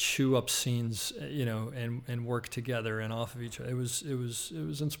 and chew up scenes, and work together and off of each other. It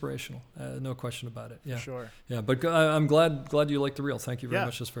was inspirational, no question about it. Yeah, for sure. Yeah, but I'm glad you liked the reel. Thank you very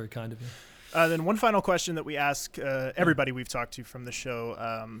much. That's very kind of you. Then one final question that we ask everybody we've talked to from the show.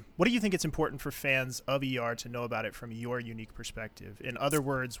 What do you think it's important for fans of ER to know about it from your unique perspective? In other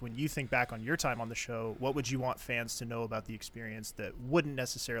words, when you think back on your time on the show, what would you want fans to know about the experience that wouldn't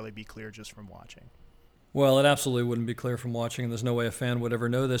necessarily be clear just from watching? Well, it absolutely wouldn't be clear from watching, and there's no way a fan would ever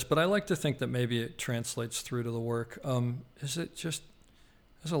know this, but I like to think that maybe it translates through to the work. Is it just...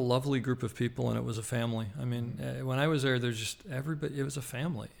 It was a lovely group of people, and it was a family. I mean, when I was there, there's just everybody. It was a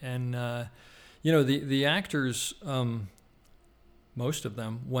family, and the actors, most of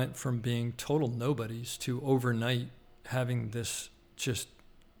them went from being total nobodies to overnight having this just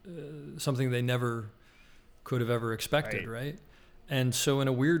something they never could have ever expected, right? And so, in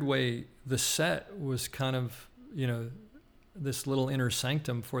a weird way, the set was kind of this little inner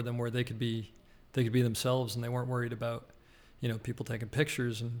sanctum for them, where they could be themselves, and they weren't worried about. People taking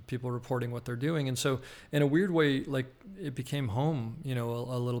pictures and people reporting what they're doing. And so in a weird way, it became home,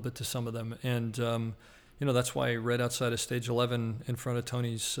 a little bit to some of them. And, that's why right outside of stage 11 in front of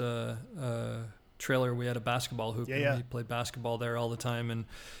Tony's trailer, we had a basketball hoop. And he played basketball there all the time. And,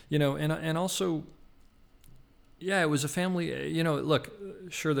 and also, it was a family, look,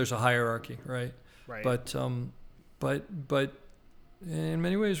 sure, there's a hierarchy, right? Right. But in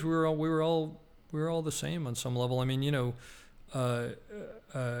many ways, we were all the same on some level. I mean,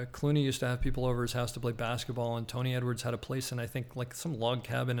 Clooney used to have people over his house to play basketball, and Tony Edwards had a place in, I think, like some log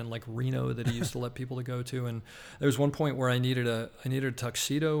cabin in like Reno that he used to let people to go to. And there was one point where I needed a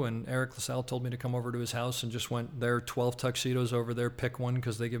tuxedo, and Eric LaSalle told me to come over to his house, and just went, there are 12 tuxedos over there, pick one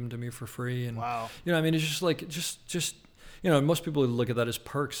because they give them to me for free. And wow, I mean, it's just like just. Most people look at that as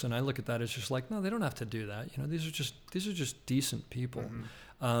perks, and I look at that as just like, no, they don't have to do that. These are just decent people.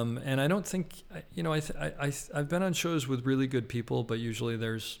 Mm-hmm. And I don't think, I've been on shows with really good people, but usually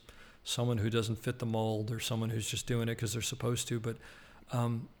there's someone who doesn't fit the mold, or someone who's just doing it because they're supposed to. But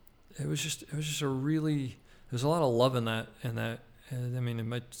it was just there's a lot of love in that. I mean, it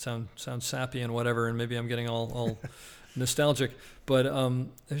might sound sappy and whatever, and maybe I'm getting all nostalgic, but it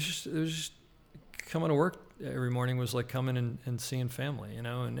was just coming to work every morning was like coming and seeing family,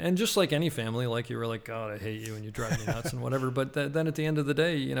 and just like any family, like you were like, God, I hate you and you drive me nuts and whatever. But then at the end of the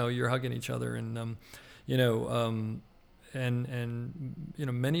day, you're hugging each other, and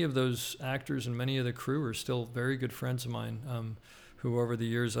many of those actors and many of the crew are still very good friends of mine, who over the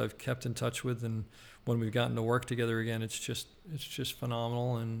years I've kept in touch with, and when we've gotten to work together again, it's just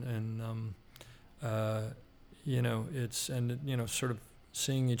phenomenal, and sort of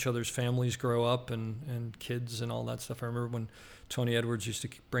seeing each other's families grow up and kids and all that stuff. I remember when Tony Edwards used to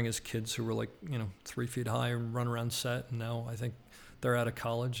bring his kids who were like 3 feet high and run around set, and now I think they're out of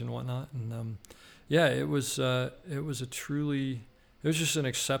college and whatnot. And it was just an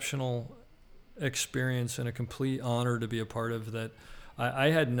exceptional experience and a complete honor to be a part of that.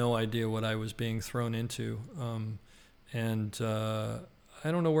 I had no idea what I was being thrown into, and I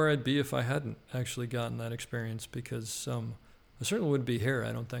don't know where I'd be if I hadn't actually gotten that experience, because I certainly wouldn't be here.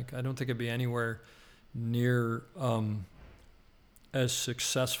 I don't think it'd be anywhere near as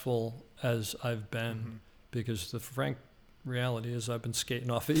successful as I've been, mm-hmm. because the frank reality is I've been skating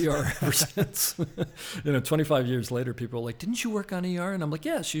off ER ever since. 25 years later, people are like, "Didn't you work on ER?" And I'm like,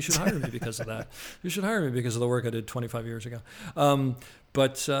 "Yes, you should hire me because of that. You should hire me because of the work I did 25 years ago."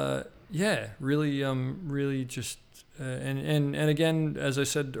 Really just. And again, as I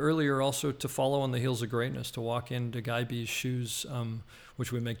said earlier, also to follow on the heels of greatness, to walk into Guy B's shoes,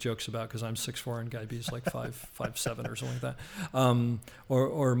 which we make jokes about because I'm 6'4" and Guy B's like 5'7" or something like that,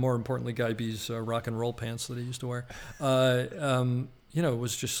 or more importantly, Guy B's rock and roll pants that he used to wear. It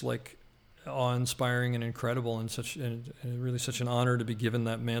was just like awe-inspiring and incredible, and really such an honor to be given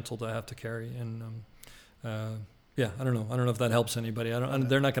that mantle to have to carry. And I don't know if that helps anybody.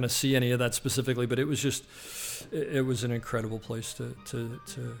 They're not going to see any of that specifically, but it was an incredible place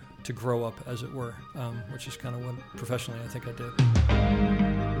to grow up, as it were, which is kind of what professionally I think I did.